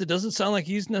 but it doesn't sound like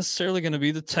he's necessarily going to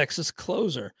be the Texas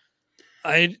closer.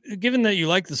 Given that you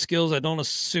like the skills, I don't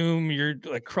assume you're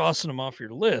like crossing them off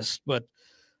your list, but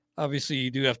obviously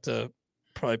you do have to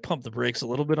probably pump the brakes a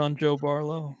little bit on Joe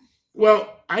Barlow.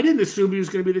 Well, I didn't assume he was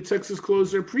going to be the Texas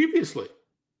closer previously,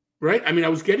 right? I mean, I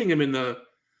was getting him in the.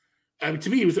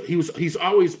 To me, he's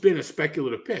always been a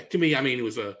speculative pick. To me, I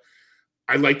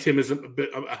liked him as a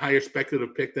higher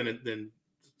speculative pick than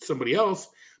somebody else,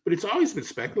 but it's always been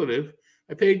speculative.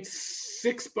 I paid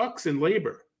 $6 in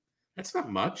labor. That's not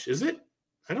much, is it?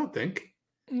 I don't think.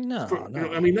 No.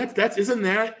 Isn't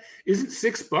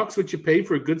 $6 what you pay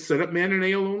for a good setup man in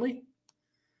AL only?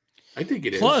 I think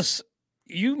it is. Plus,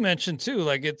 you mentioned too,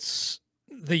 like it's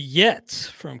the yet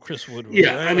from Chris Woodward.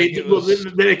 Yeah, right?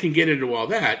 Then I can get into all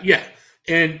that. Yeah,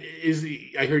 and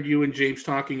I heard you and James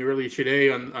talking earlier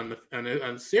today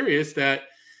on Sirius that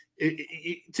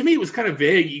to me it was kind of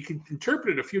vague. You can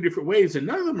interpret it a few different ways, and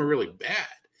none of them are really bad.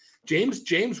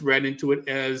 James read into it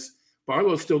as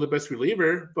Barlow's still the best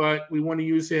reliever, but we want to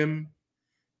use him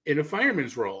in a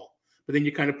fireman's role. But then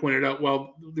you kind of pointed out,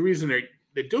 well, the reason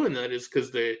they're doing that is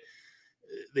because they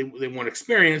want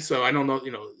experience. So I don't know,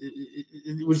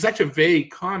 it was such a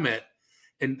vague comment,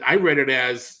 and I read it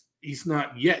as he's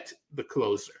not yet the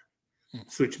closer,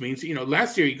 which means,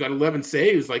 last year he got 11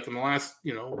 saves like in the last,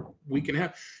 week and a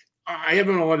half. I have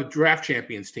him on a lot of draft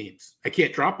champions teams. I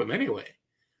can't drop him anyway.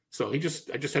 So I just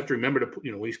have to remember to,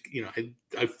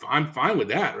 I'm fine with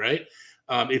that. Right.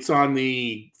 It's on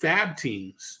the fab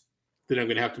teams that I'm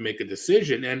going to have to make a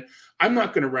decision, and I'm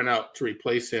not going to run out to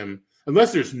replace him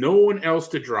unless there's no one else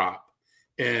to drop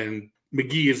and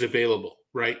McGee is available,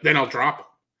 right? Then I'll drop him.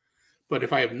 But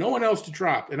if I have no one else to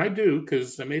drop, and I do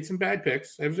because I made some bad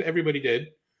picks, everybody did.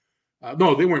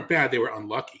 No, they weren't bad. They were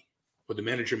unlucky. But the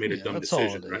manager made a dumb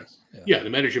decision, right? Yeah, the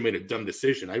manager made a dumb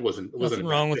decision. Nothing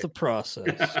wrong with the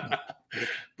process.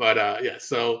 But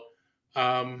so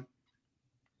but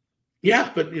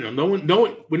no one.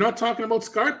 We're not talking about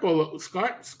Scott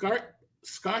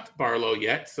Barlow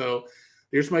yet. So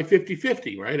there's my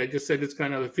 50-50, right? I just said it's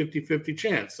kind of a 50-50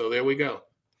 chance. So there we go.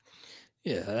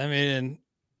 Yeah, I mean,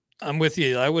 I'm with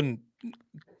you. I wouldn't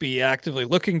be actively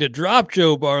looking to drop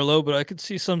Joe Barlow, but I could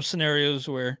see some scenarios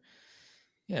where,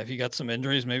 if you got some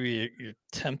injuries, maybe you're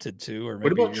tempted to, or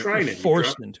maybe what about you're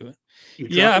forced into it.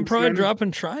 I'm probably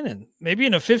dropping Trinan. Maybe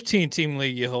in a 15-team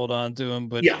league, you hold on to him,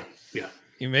 but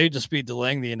you may just be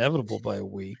delaying the inevitable by a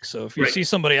week. So if you see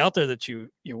somebody out there that you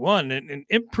won, and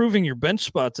improving your bench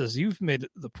spots, as you've made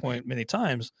the point many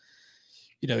times,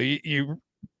 you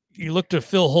look to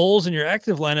fill holes in your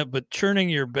active lineup, but churning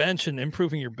your bench and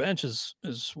improving your bench is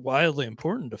wildly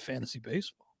important to fantasy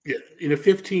baseball. Yeah, in a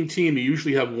 15 team, you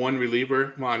usually have one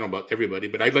reliever. Well, I don't know about everybody,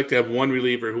 but I'd like to have one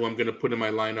reliever who I'm going to put in my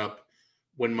lineup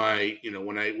when my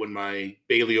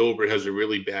Bailey Ober has a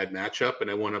really bad matchup,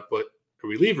 and I want to put a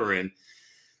reliever in.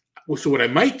 Well, so what I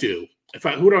might do,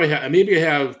 who do I have? Maybe I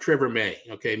have Trevor May.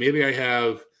 Okay, maybe I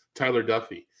have Tyler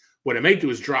Duffy. What I might do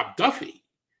is drop Duffy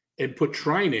and put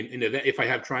Trinan into that. If I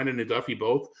have Trinan and Duffy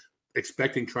both,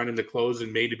 expecting Trinan to close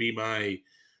and May to be my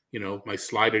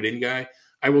slided in guy.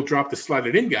 I will drop the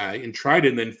slided in guy, and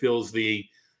Trinan then fills the,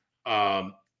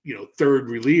 third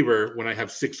reliever when I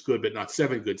have 6 good but not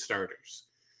 7 good starters,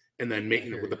 and then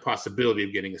making it with the possibility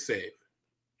of getting a save.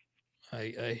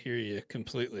 I hear you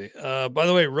completely. By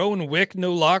the way, Rowan Wick,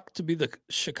 no lock to be the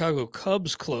Chicago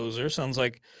Cubs closer. Sounds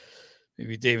like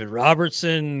maybe David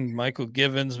Robertson, Michael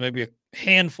Givens, maybe a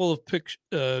handful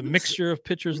of mixture of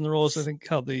pitchers in the roles. I think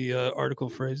how the article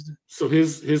phrased it. So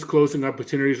his closing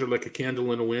opportunities are like a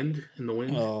candle in the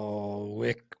wind. Oh,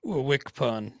 Wick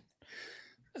pun.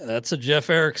 That's a Jeff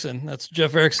Erickson. That's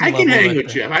Jeff Erickson. I can hang with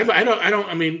Jeff. I don't.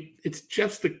 I mean, it's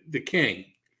Jeff's the king,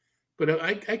 but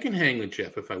I can hang with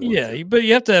Jeff if I want. Yeah, but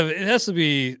you have to have. It has to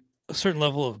be a certain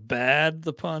level of bad.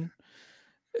 The pun.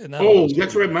 And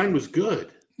that's right. Mine was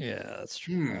good. Yeah, that's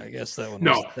true. I guess that one.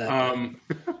 No.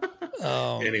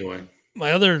 Anyway,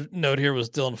 my other note here was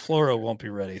Dylan Floro won't be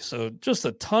ready. So just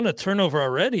a ton of turnover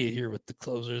already here with the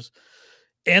closers.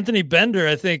 Anthony Bender,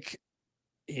 I think.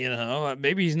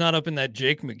 Maybe he's not up in that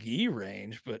Jake McGee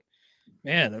range, but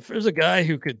man, if there's a guy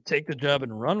who could take the job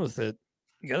and run with it,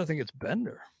 you got to think it's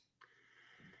Bender.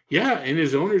 Yeah, and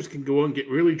his owners can go and get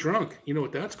really drunk. You know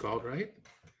what that's called, right?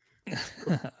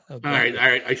 All right.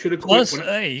 I should have quit.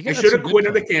 I should have quit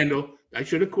on the candle. I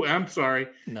should have quit. I'm sorry.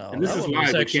 No, and this is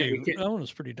live. That one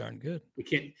was pretty darn good. We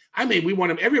can't. I mean, we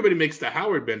want him. Everybody makes the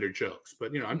Howard Bender jokes,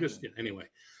 but I'm just anyway.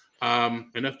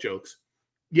 Enough jokes.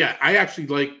 Yeah, I actually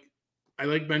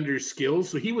like Bender's skills.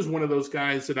 So he was one of those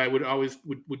guys that I would always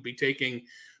would be taking,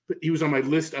 but he was on my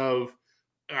list of,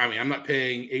 I'm not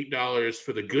paying $8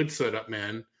 for the good setup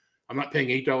man. I'm not paying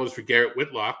 $8 for Garrett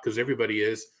Whitlock because everybody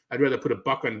is. I'd rather put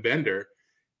 $1 on Bender.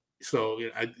 So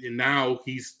and now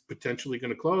he's potentially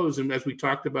going to close. And as we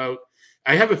talked about,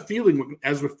 I have a feeling we're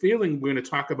going to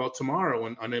talk about tomorrow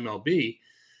on MLB.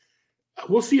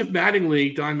 We'll see if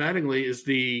Don Mattingly is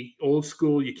the old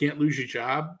school, you can't lose your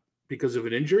job because of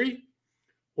an injury,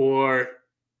 or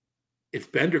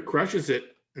if Bender crushes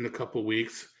it in a couple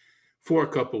weeks,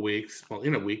 well,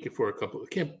 in a week,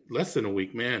 less than a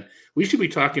week, man. We should be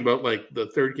talking about like the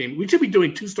third game. We should be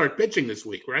doing 2-start pitching this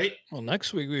week, right? Well,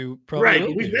 next week we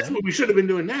probably that's what we should have been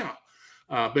doing now.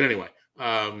 But anyway,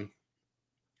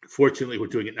 fortunately we're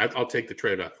doing it. I'll take the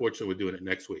trade-off. Fortunately, we're doing it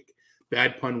next week.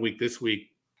 Bad pun week this week,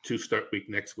 2-start week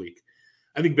next week.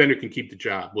 I think Bender can keep the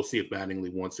job. We'll see if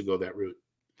Mattingly wants to go that route.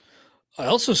 I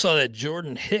also saw that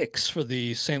Jordan Hicks for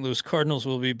the St. Louis Cardinals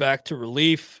will be back to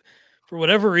relief. For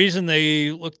whatever reason,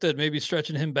 they looked at maybe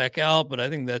stretching him back out, but I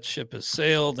think that ship has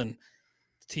sailed, and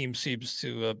the team seems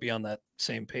to be on that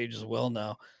same page as well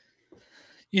now.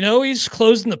 He's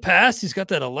closed in the past. He's got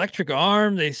that electric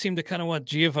arm. They seem to kind of want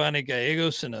Giovanni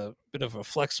Gallegos in a bit of a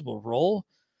flexible role.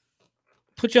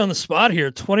 Put you on the spot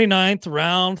here, 29th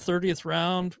round, 30th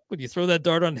round. Would you throw that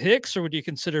dart on Hicks, or would you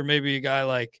consider maybe a guy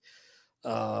like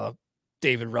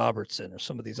David Robertson or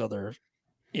some of these other,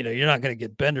 you're not going to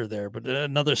get Bender there, but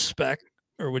another spec,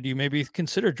 or would you maybe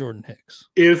consider Jordan Hicks?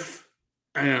 If,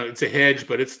 I know it's a hedge,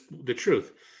 but it's the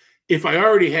truth. If I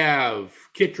already have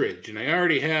Kittredge and I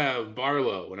already have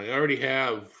Barlow and I already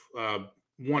have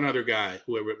one other guy,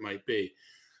 whoever it might be,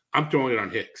 I'm throwing it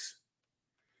on Hicks.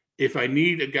 If I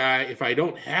need a guy, if I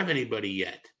don't have anybody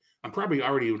yet, I'm probably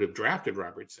already would have drafted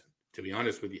Robertson, to be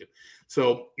honest with you.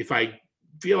 So if I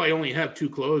feel I only have 2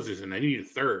 closers and I need a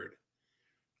third,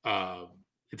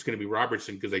 it's going to be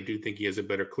Robertson because I do think he has a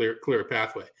better, clearer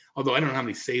pathway. Although I don't know how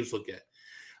many saves he'll get.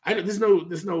 There's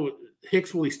no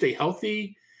Hicks. Will he stay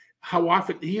healthy? How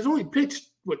often? He's only pitched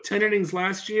 10 innings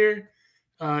last year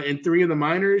in 3 of the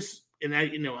minors, and I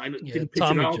didn't pitch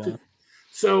at all.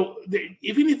 So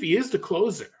even if he is the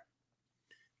closer,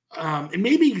 and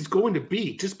maybe he's going to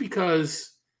be just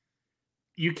because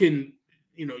you can,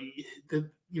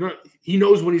 he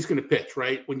knows when he's going to pitch,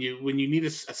 right? When you need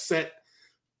a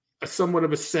somewhat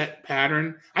of a set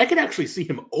pattern, I could actually see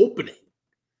him opening.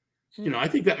 I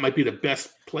think that might be the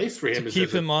best place for him to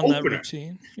keep him on that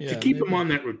routine. Yeah, to keep him on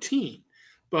that routine.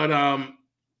 But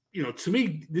to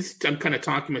me, I'm kind of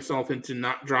talking myself into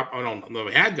not drop. I don't know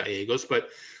if I had Gallegos, but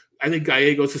I think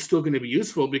Gallegos is still going to be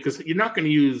useful because you're not going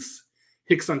to use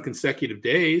Hicks on consecutive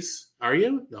days, are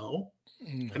you? No.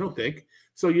 I don't think.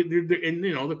 So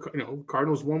the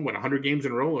Cardinals won 100 games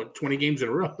in a row or 20 games in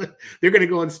a row. They're going to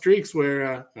go on streaks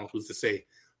where who's to say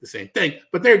the same thing?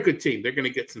 But they're a good team. They're going to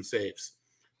get some saves.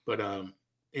 But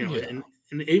and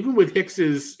even with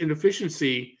Hicks's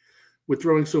inefficiency with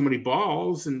throwing so many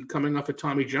balls and coming off of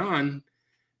Tommy John,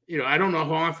 I don't know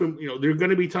how often. There are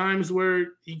going to be times where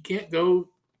he can't go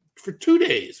for 2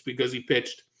 days because he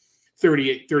pitched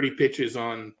 30 pitches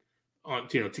on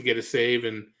to get a save,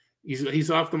 and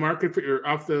he's off the market or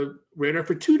off the radar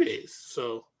for 2 days.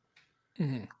 So,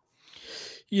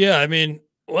 yeah, I mean,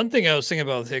 one thing I was thinking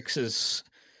about Hicks is,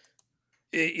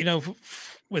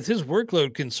 with his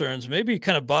workload concerns, maybe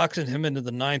kind of boxing him into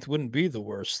the 9th wouldn't be the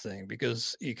worst thing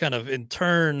because he kind of in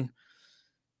turn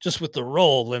just with the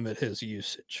role, limit his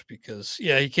usage because,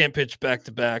 he can't pitch back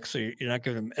to back. So you're not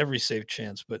giving him every safe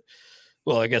chance. But,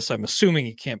 well, I guess I'm assuming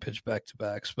he can't pitch back to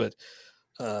backs. But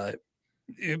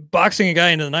boxing a guy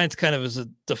into the ninth kind of is a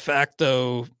de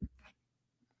facto,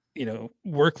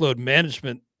 workload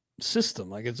management system.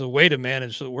 Like it's a way to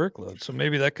manage the workload. So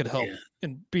maybe that could help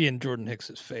and be in Jordan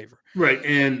Hicks's favor. Right.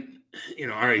 And, all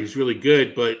right, he's really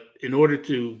good. But in order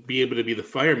to be able to be the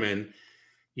fireman,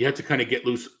 you have to kind of get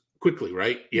loose quickly,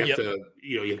 right? You have to,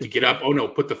 you have to get up. Oh no,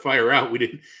 put the fire out. We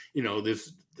didn't,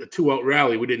 this a 2-out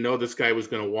rally. We didn't know this guy was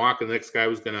going to walk and the next guy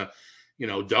was going to,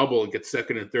 double and get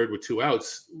second and third with 2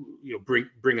 outs.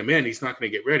 Bring him in. He's not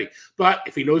going to get ready. But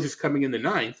if he knows he's coming in the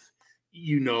ninth,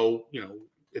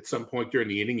 at some point during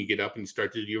the inning, you get up and you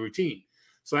start to do your routine.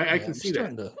 So I can see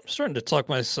that. I'm starting to talk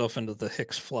myself into the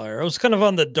Hicks flyer. I was kind of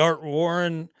on the Dart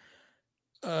Warren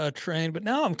train, but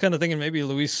now I'm kind of thinking maybe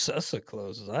Luis Sessa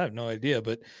closes. I have no idea,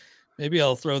 but maybe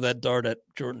I'll throw that dart at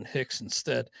Jordan Hicks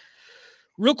instead.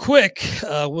 Real quick,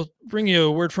 we'll bring you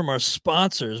a word from our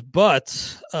sponsors,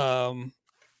 but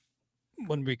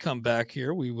when we come back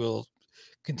here, we will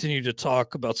continue to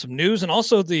talk about some news, and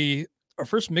also our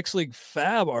first Mixed League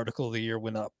Fab article of the year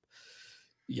went up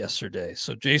yesterday.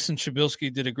 So Jason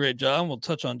Shabilsky did a great job. We'll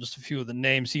touch on just a few of the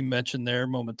names he mentioned there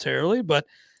momentarily, but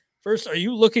first, are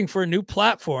you looking for a new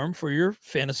platform for your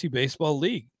fantasy baseball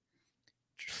league?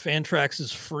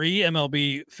 Fantrax's free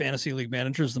MLB Fantasy League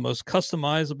Manager is the most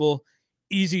customizable,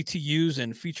 easy to use,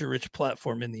 and feature-rich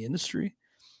platform in the industry.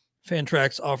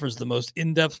 Fantrax offers the most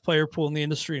in-depth player pool in the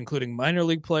industry, including minor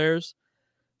league players.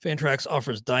 Fantrax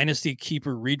offers Dynasty,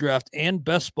 Keeper, Redraft, and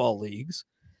Best Ball leagues.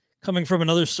 Coming from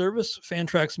another service,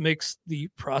 Fantrax makes the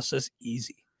process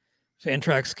easy.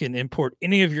 Fantrax can import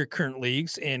any of your current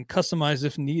leagues and customize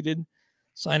if needed.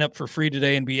 Sign up for free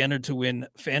today and be entered to win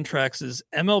Fantrax's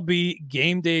MLB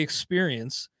Game Day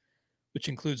experience, which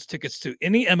includes tickets to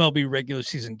any MLB regular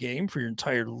season game for your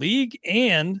entire league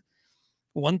and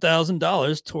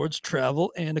 $1,000 towards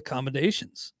travel and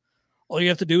accommodations. All you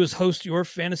have to do is host your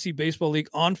fantasy baseball league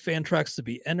on Fantrax to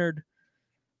be entered.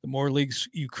 The more leagues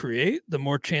you create, the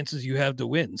more chances you have to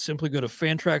win. Simply go to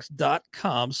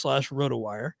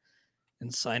fantrax.com/RotoWire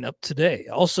and sign up today.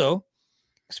 Also,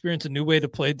 experience a new way to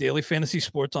play daily fantasy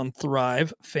sports on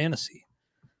Thrive Fantasy.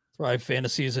 Thrive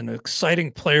Fantasy is an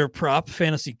exciting player prop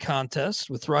fantasy contest.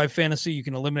 With Thrive Fantasy, you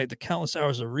can eliminate the countless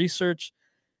hours of research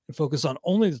and focus on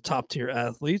only the top-tier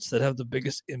athletes that have the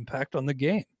biggest impact on the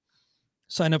game.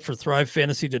 Sign up for Thrive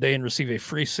Fantasy today and receive a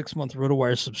free 6-month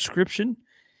RotoWire subscription.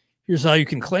 Here's how you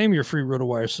can claim your free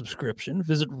RotoWire subscription.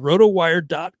 Visit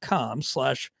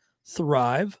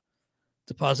rotowire.com/thrive.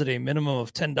 Deposit a minimum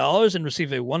of $10 and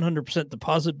receive a 100%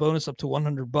 deposit bonus up to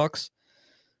 $100.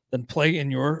 Then play in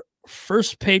your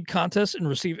first paid contest and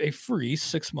receive a free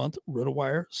 6-month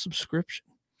RotoWire subscription.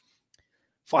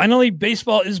 Finally,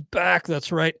 baseball is back.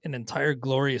 That's right, an entire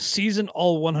glorious season,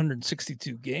 all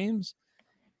 162 games.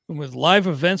 And with live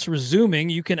events resuming,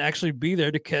 you can actually be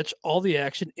there to catch all the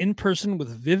action in person with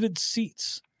Vivid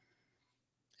Seats.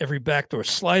 Every backdoor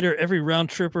slider, every round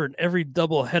tripper, and every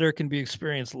double header can be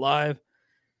experienced live.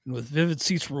 And with Vivid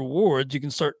Seats rewards, you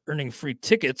can start earning free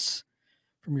tickets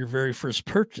from your very first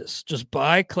purchase. Just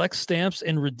buy, collect stamps,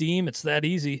 and redeem. It's that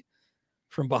easy.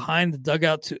 From behind the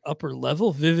dugout to upper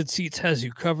level, Vivid Seats has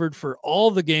you covered for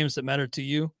all the games that matter to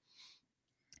you.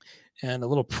 And a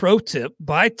little pro tip,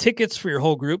 buy tickets for your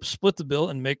whole group, split the bill,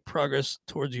 and make progress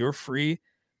towards your free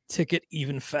ticket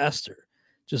even faster.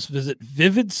 Just visit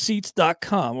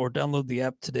vividseats.com or download the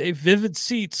app today. Vivid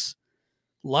Seats,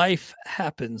 life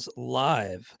happens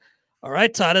live. All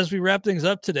right, Todd, as we wrap things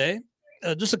up today,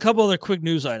 just a couple other quick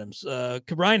news items.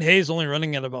 Brian Hayes only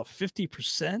running at about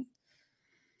 50%,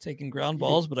 taking ground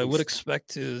balls, but I would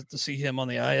expect to see him on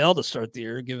the IL to start the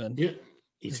year, given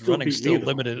his running still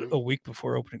limited a week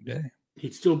before opening day.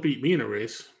 He'd still beat me in a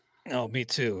race. Oh, me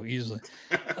too, easily.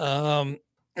 And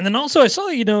then also I saw,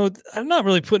 I'm not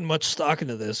really putting much stock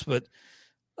into this, but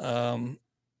the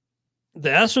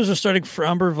Astros are starting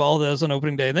Framber Valdez on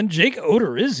opening day. And then Jake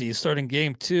Odorizzi starting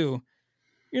game 2.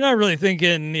 You're not really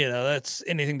thinking, that's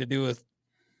anything to do with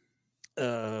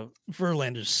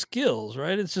Verlander's skills,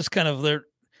 right? It's just kind of they're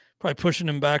probably pushing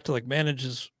him back to manage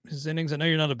his innings. I know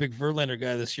you're not a big Verlander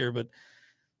guy this year, but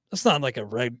that's not like a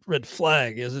red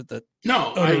flag, is it? That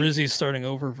Odorizzi's starting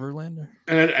over Verlander.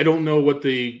 And I don't know what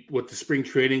the spring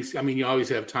trainings. I mean, you always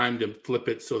have time to flip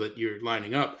it so that you're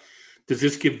lining up. Does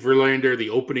this give Verlander the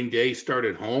opening day start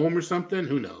at home or something?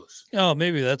 Who knows? Oh,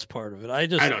 maybe that's part of it. I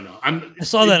don't know. I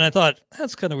saw that and I thought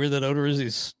that's kind of weird that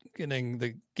Odorizzi's getting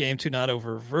the game 2 not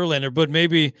over Verlander, but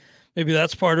maybe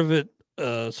that's part of it.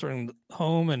 Starting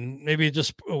home, and maybe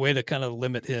just a way to kind of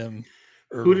limit him.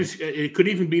 Who does it could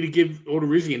even be to give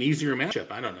Odorizzi an easier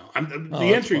matchup? I don't know.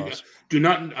 The answer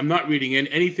I'm not reading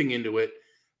anything into it.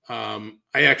 I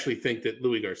actually think that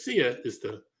Louis Garcia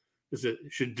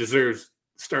deserves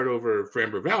start over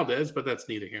Framber Valdez, but that's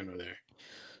neither here nor there.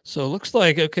 So it looks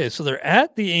like so they're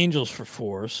at the Angels for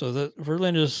 4. So that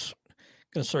Verlander's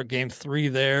going to start game 3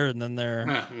 there, and then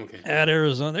they're at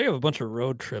Arizona. They have a bunch of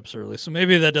road trips early, so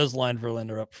maybe that does line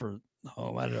Verlander up for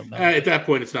home. I don't know. At that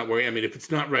point, it's not worrying. I mean, if it's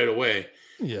not right away,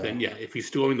 then if he's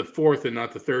still in the 4th and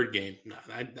not the 3rd game,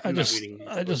 I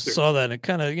just saw that and it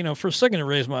kind of, for a second it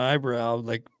raised my eyebrow,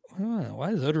 like,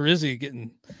 why is Odorizzi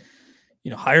getting,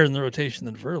 higher in the rotation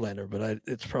than Verlander? But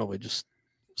it's probably just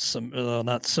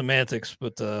not semantics,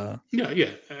 but I'm not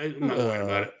worried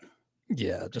about it.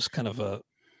 Yeah, just kind of a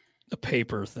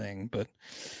paper thing, but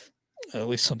at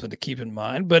least something to keep in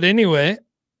mind. But anyway,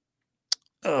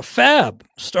 Fab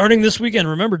starting this weekend.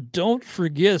 Remember, don't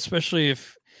forget, especially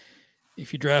if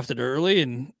you drafted early,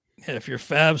 and if your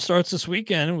Fab starts this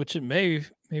weekend, which it may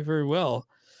very well,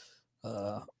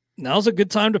 now's a good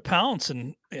time to pounce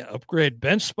and upgrade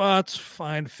bench spots,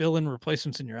 find fill-in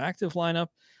replacements in your active lineup.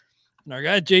 And our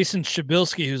guy Jason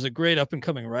Shabilsky, who's a great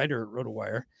up-and-coming writer at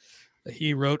RotoWire,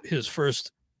 he wrote his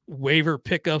first waiver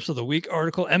pickups of the week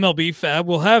article. MLB Fab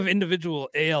will have individual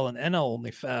AL and NL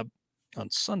only Fab on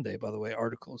Sunday, by the way,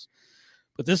 articles.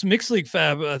 But this mixed league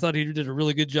Fab, I thought he did a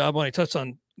really good job on. He touched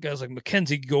on guys like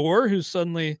Mackenzie Gore, who's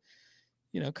suddenly,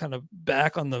 kind of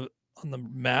back on the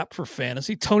map for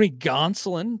fantasy. Tony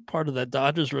Gonsolin, part of that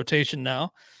Dodgers rotation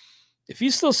now. If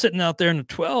he's still sitting out there in the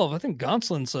 12, I think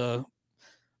Gonsolin's a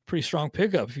pretty strong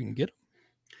pickup if you can get him.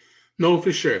 No,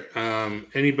 for sure.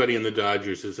 Anybody in the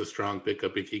Dodgers is a strong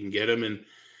pickup if you can get him. And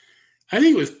I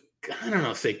think it was, I don't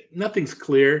know, nothing's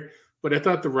clear, but I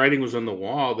thought the writing was on the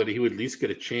wall that he would at least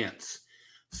get a chance.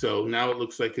 So now it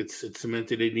looks like it's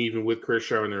cemented in even with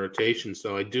Kershaw in the rotation.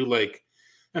 So I do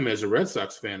as a Red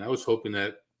Sox fan, I was hoping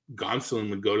that Gonsolin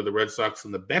would go to the Red Sox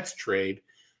in the Betts trade,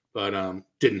 but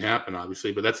didn't happen,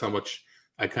 obviously. But that's how much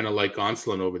I kind of like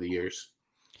Gonsolin over the years.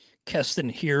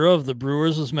 Keston Hiura of the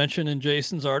Brewers was mentioned in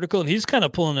Jason's article, and he's kind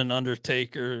of pulling an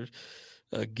Undertaker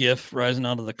gif rising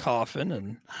out of the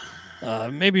coffin.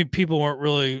 And maybe people weren't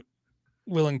really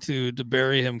willing to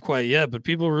bury him quite yet, but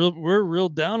people were real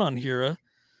down on Hiura.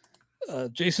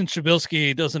 Jason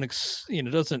Shabilsky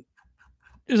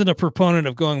isn't a proponent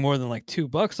of going more than like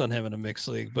 $2 on him in a mixed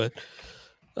league, but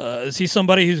is he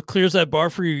somebody who clears that bar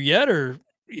for you yet, or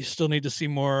you still need to see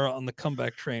more on the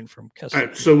comeback train from Kessler? All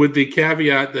right, so with the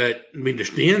caveat that,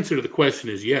 the answer to the question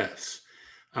is yes.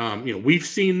 We've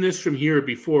seen this from here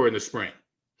before in the spring,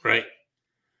 right?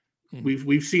 Mm-hmm.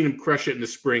 We've seen him crush it in the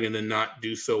spring and then not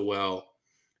do so well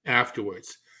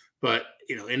afterwards. But,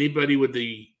 anybody with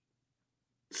the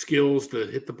skills to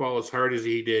hit the ball as hard as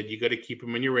he did, you got to keep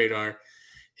him on your radar.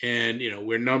 And,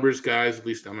 we're numbers guys. At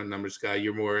least I'm a numbers guy.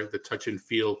 You're more the touch and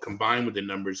feel combined with the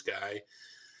numbers guy.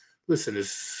 Listen,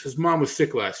 his mom was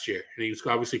sick last year, and he was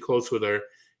obviously close with her,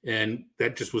 and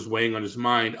that just was weighing on his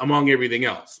mind, among everything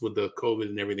else, with the COVID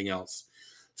and everything else.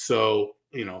 So,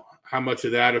 how much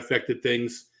of that affected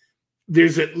things?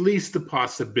 There's at least the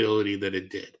possibility that it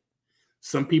did.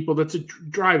 Some people, that's a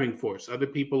driving force. Other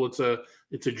people, it's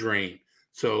a drain.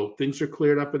 So things are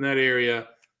cleared up in that area.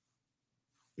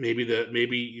 Maybe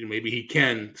he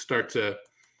can start to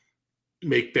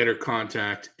make better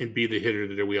contact and be the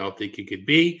hitter that we all think he could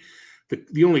be.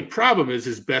 The only problem is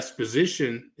his best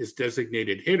position is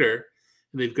designated hitter,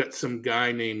 and they've got some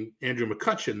guy named Andrew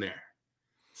McCutchen there.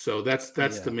 So that's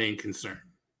the main concern.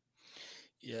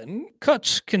 Yeah, and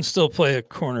Kutch can still play a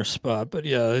corner spot, but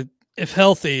if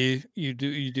healthy, you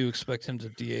do expect him to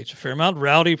DH a fair amount.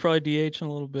 Rowdy probably DH in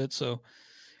a little bit. So,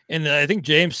 and I think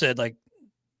James said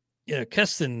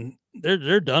Keston,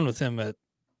 they're done with him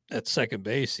at second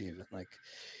base even.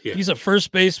 He's a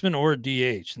first baseman or a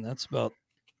DH, and that's about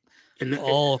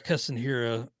all Keston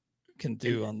Hiura can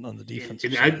do on the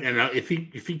defensive side. If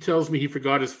he tells me he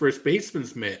forgot his first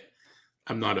baseman's mitt,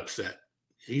 I'm not upset.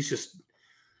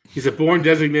 He's a born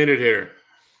designated hitter.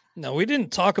 Now, we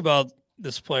didn't talk about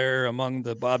this player among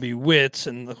the Bobby Witts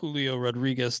and the Julio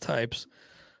Rodriguez types,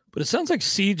 but it sounds like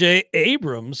CJ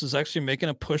Abrams is actually making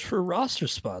a push for a roster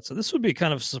spot. So this would be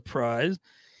kind of a surprise.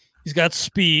 He's got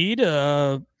speed. He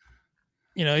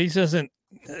hasn't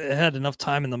had enough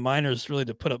time in the minors really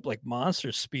to put up like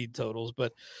monster speed totals,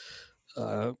 but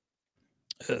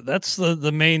that's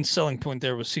the main selling point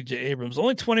there with CJ Abrams.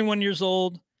 Only 21 years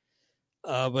old,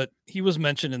 but he was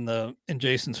mentioned in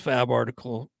Jason's Fab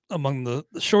article among the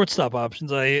shortstop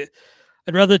options. I'd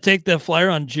rather take the flyer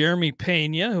on Jeremy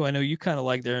Pena, who I know you kind of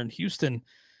like there in Houston,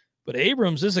 but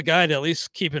Abrams is a guy to at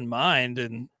least keep in mind.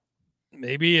 And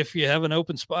maybe if you have an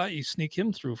open spot, you sneak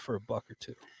him through for $1 or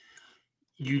 $2.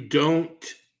 You don't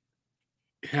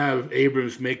have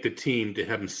Abrams make the team to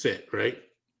have him sit, right?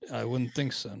 I wouldn't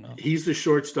think so, no. He's the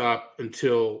shortstop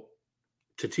until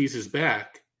Tatis is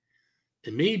back,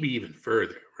 and maybe even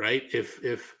further, right? If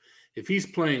he's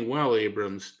playing well,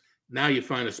 Abrams, now you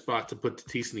find a spot to put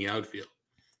Tatis in the outfield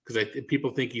because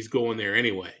people think he's going there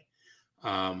anyway.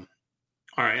 All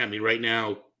right, I mean, right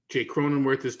now, Jay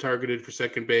Cronenworth is targeted for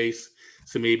second base,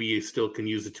 so maybe you still can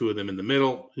use the two of them in the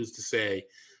middle. Who's to say?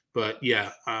 But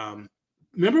yeah,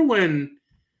 remember when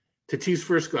Tatis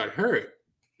first got hurt?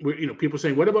 People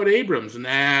saying, "What about Abrams?" And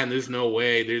there's no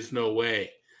way. There's no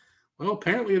way. Well,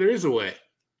 apparently there is a way.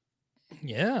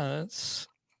 Yeah,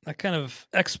 that kind of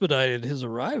expedited his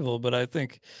arrival, but I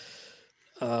think,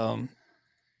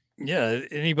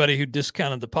 anybody who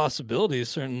discounted the possibility is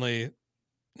certainly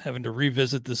having to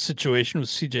revisit the situation with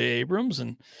CJ Abrams.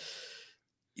 And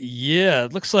yeah,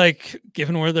 it looks like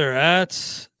given where they're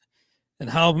at and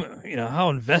how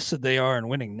invested they are in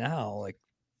winning now, like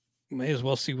you may as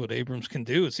well see what Abrams can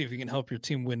do and see if he can help your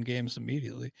team win games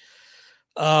immediately.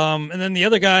 And then the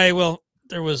other guy, well,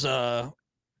 there was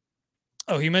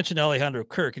he mentioned Alejandro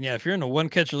Kirk. And yeah, if you're in a one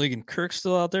catcher league and Kirk's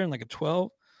still out there in like a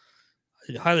 12,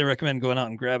 I'd highly recommend going out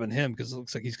and grabbing him because it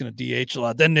looks like he's going to DH a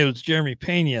lot. Then there was Jeremy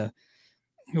Pena,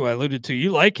 who I alluded to.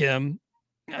 You like him.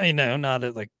 I know, not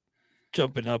at like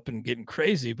jumping up and getting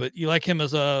crazy, but you like him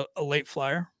as a late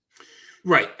flyer.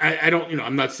 Right. I don't,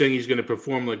 I'm not saying he's going to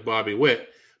perform like Bobby Witt,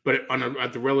 but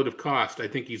at the relative cost, I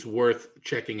think he's worth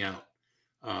checking out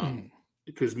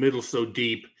because middle's so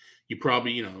deep. You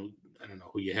probably, I don't know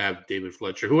who you have, David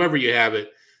Fletcher, whoever you have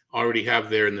it already have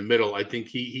there in the middle. I think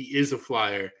he is a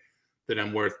flyer that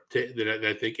I'm worth that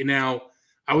I think. And now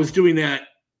I was doing that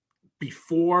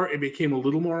before it became a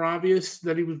little more obvious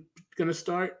that he was going to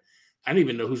start. I don't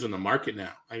even know who's on the market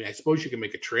now. I mean, I suppose you can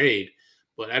make a trade,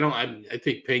 but I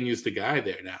think Pena's the guy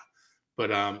there now.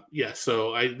 But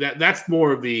so that's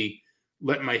more of the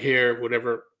let my hair,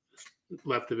 whatever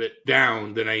left of it,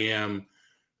 down than I am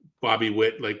Bobby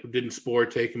Witt. Like, didn't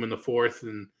Sporer take him in the fourth?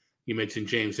 And you mentioned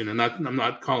Jameson. And I'm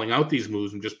not calling out these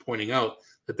moves. I'm just pointing out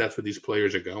that that's where these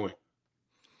players are going.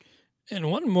 And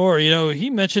one more, he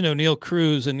mentioned O'Neal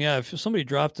Cruz, and yeah, if somebody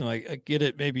dropped him, I get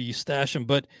it. Maybe you stash him,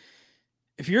 but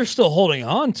if you're still holding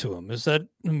on to him, is that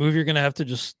a move you're going to have to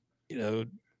just,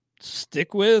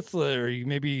 stick with, or are you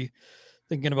maybe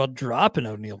thinking about dropping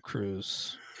O'Neal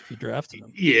Cruz if you drafted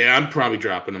him? Yeah, I'm probably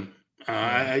dropping him.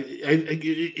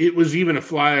 It was even a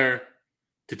flyer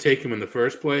to take him in the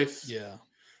first place. Yeah,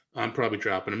 I'm probably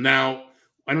dropping him. Now,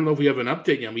 I don't know if we have an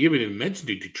update yet. We haven't even mentioned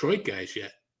the Detroit guys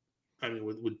yet. I mean,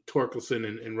 with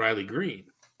Torkelson and Riley Green.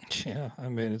 Yeah, I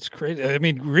mean, it's crazy. I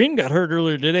mean, Green got hurt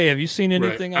earlier today. Have you seen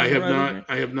anything? Right.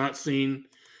 I have not seen.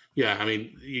 Yeah, I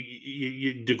mean,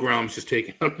 DeGrom's just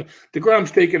taking up.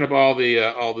 DeGrom's taking up all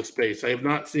the space. I have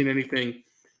not seen anything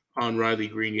on Riley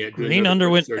Green yet. Green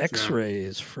underwent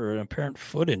X-rays for an apparent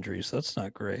foot injury, so that's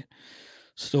not great.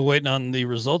 Still waiting on the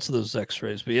results of those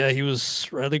X-rays. But yeah,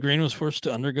 Riley Green was forced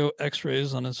to undergo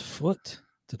X-rays on his foot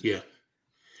today. Yeah.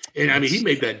 And I mean, he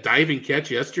made that diving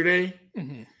catch yesterday.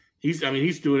 Mm-hmm.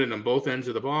 He's doing it on both ends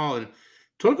of the ball. And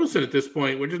Torkelson at this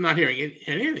point, we're just not hearing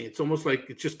anything. It's almost like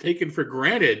it's just taken for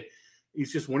granted.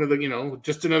 He's just one of the,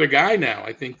 just another guy now.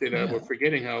 I think that we're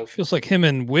forgetting how. It feels like him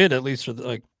and Witt at least are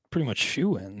like pretty much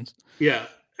shoe-ins. Yeah.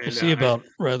 We'll see about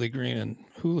Riley Green and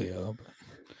Julio.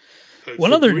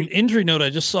 One other injury note I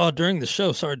just saw during the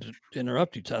show, sorry to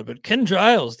interrupt you, Todd, but Ken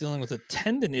Giles dealing with a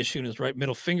tendon issue in his right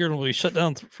middle finger and will be shut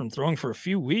down from throwing for a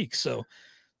few weeks. So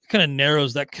it kind of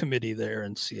narrows that committee there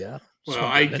in Seattle. Well,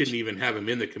 I didn't even have him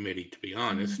in the committee, to be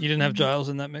honest. You didn't have Giles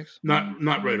in that mix?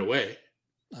 Not right away.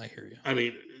 I hear you. I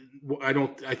mean,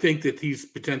 I think that he's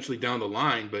potentially down the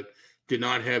line, but did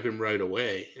not have him right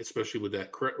away, especially with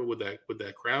that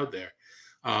crowd there.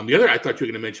 The other I thought you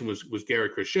were going to mention was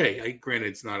Garrett Crochet. Granted,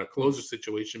 it's not a closer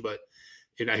situation, but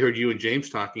I heard you and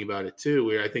James talking about it too,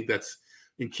 where I think that's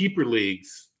in keeper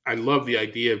leagues. I love the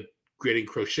idea of getting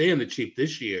Crochet on the cheap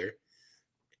this year,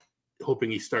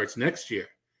 hoping he starts next year.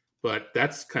 But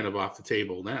that's kind of off the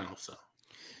table now. So,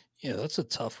 yeah, that's a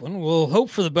tough one. We'll hope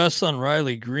for the best on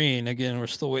Riley Green. Again, we're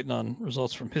still waiting on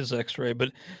results from his X-ray,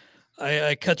 but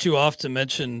I cut you off to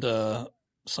mention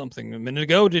something a minute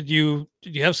ago. Did you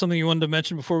have something you wanted to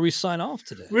mention before we sign off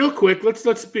today? Real quick,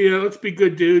 let's be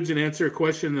good dudes and answer a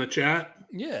question in the chat.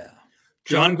 Yeah,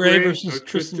 John Gray versus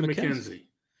Tristan McKenzie.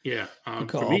 Yeah, I'll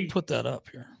put that up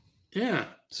here. Yeah,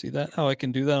 see that how I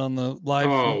can do that on the live.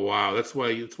 Oh feed? Wow, that's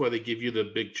why they give you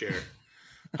the big chair.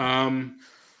 I'm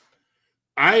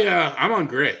on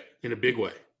Gray in a big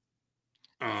way.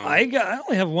 I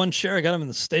only have one share. I got him in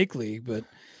the stake league, but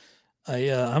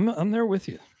I'm there with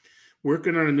you.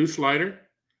 Working on a new slider.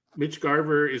 Mitch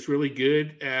Garver is really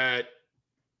good at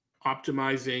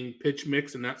optimizing pitch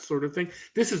mix and that sort of thing.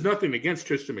 This is nothing against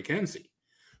Tristan McKenzie,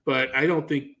 but I don't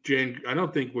think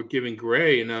we're giving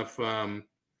Gray enough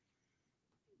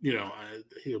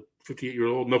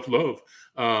 58-year-old enough love.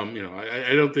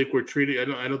 I don't think we're treating.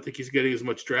 I don't think he's getting as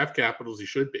much draft capital as he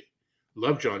should be.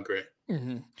 Love John Gray.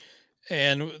 Mm-hmm.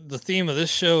 And the theme of this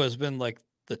show has been like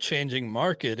the changing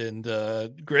market, and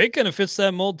Gray kind of fits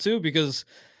that mold too, because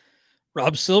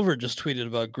Rob Silver just tweeted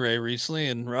about Gray recently,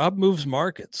 and Rob moves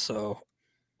markets, so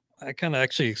I kind of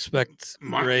actually expect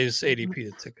Gray's ADP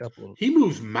to tick up a little. He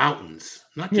moves mountains,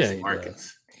 not just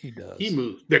markets. He does. He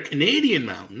moves. They're Canadian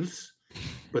mountains,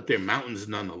 but they're mountains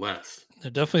nonetheless. There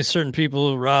are definitely certain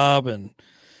people, Rob and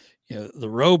the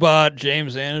robot,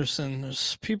 James Anderson.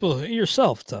 There's people,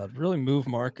 yourself, Todd, really move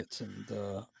markets, and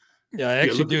I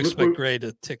actually do expect Gray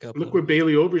to tick up. Look where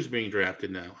Bailey Ober's being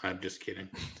drafted now. I'm just kidding.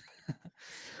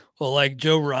 Well, like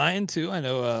Joe Ryan too. I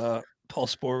know Paul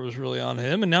Sporer was really on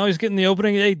him, and now he's getting the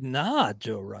opening day nod.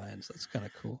 Joe Ryan, so that's kind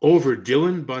of cool. Over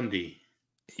Dylan Bundy.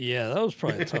 Yeah, that was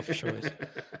probably a tough choice.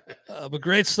 But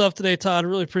great stuff today, Todd.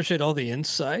 Really appreciate all the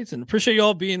insights and appreciate you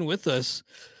all being with us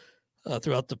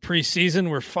throughout the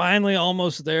preseason. We're finally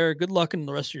almost there. Good luck in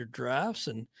the rest of your drafts,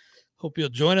 and hope you'll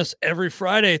join us every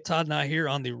Friday. Todd and I here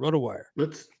on the RotoWire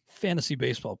Fantasy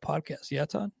Baseball Podcast. Yeah,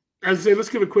 Todd? I was say, let's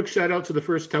give a quick shout out to the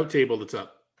first tout table that's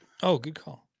up. Oh, good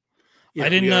call. Yeah, I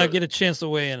didn't get a chance to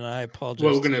weigh in, and I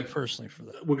apologize to you personally for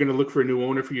that. We're going to look for a new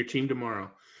owner for your team tomorrow.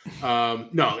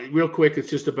 No, real quick, it's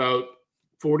just about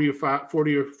 40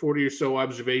 or so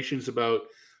observations about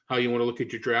how you want to look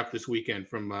at your draft this weekend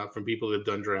from people that have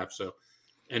done drafts. So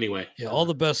anyway. Yeah, all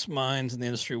the best minds in the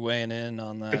industry weighing in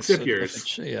on that. Except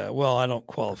yours. Yeah, well, I don't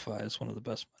qualify as one of the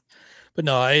best. But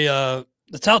no,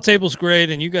 the tout table's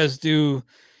great, and you guys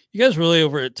really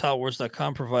over at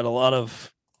toutwars.com provide a lot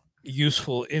of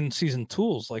useful in-season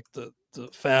tools like the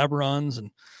fab runs,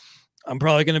 and I'm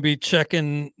probably going to be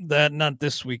checking that not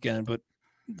this weekend, but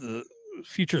the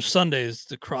future Sundays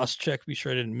to cross-check. Be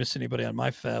sure I didn't miss anybody on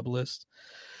my fab list.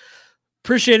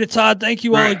 Appreciate it, Todd. Thank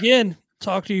you all again.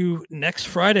 Talk to you next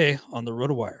Friday on the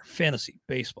RotoWire Fantasy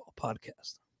Baseball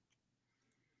Podcast.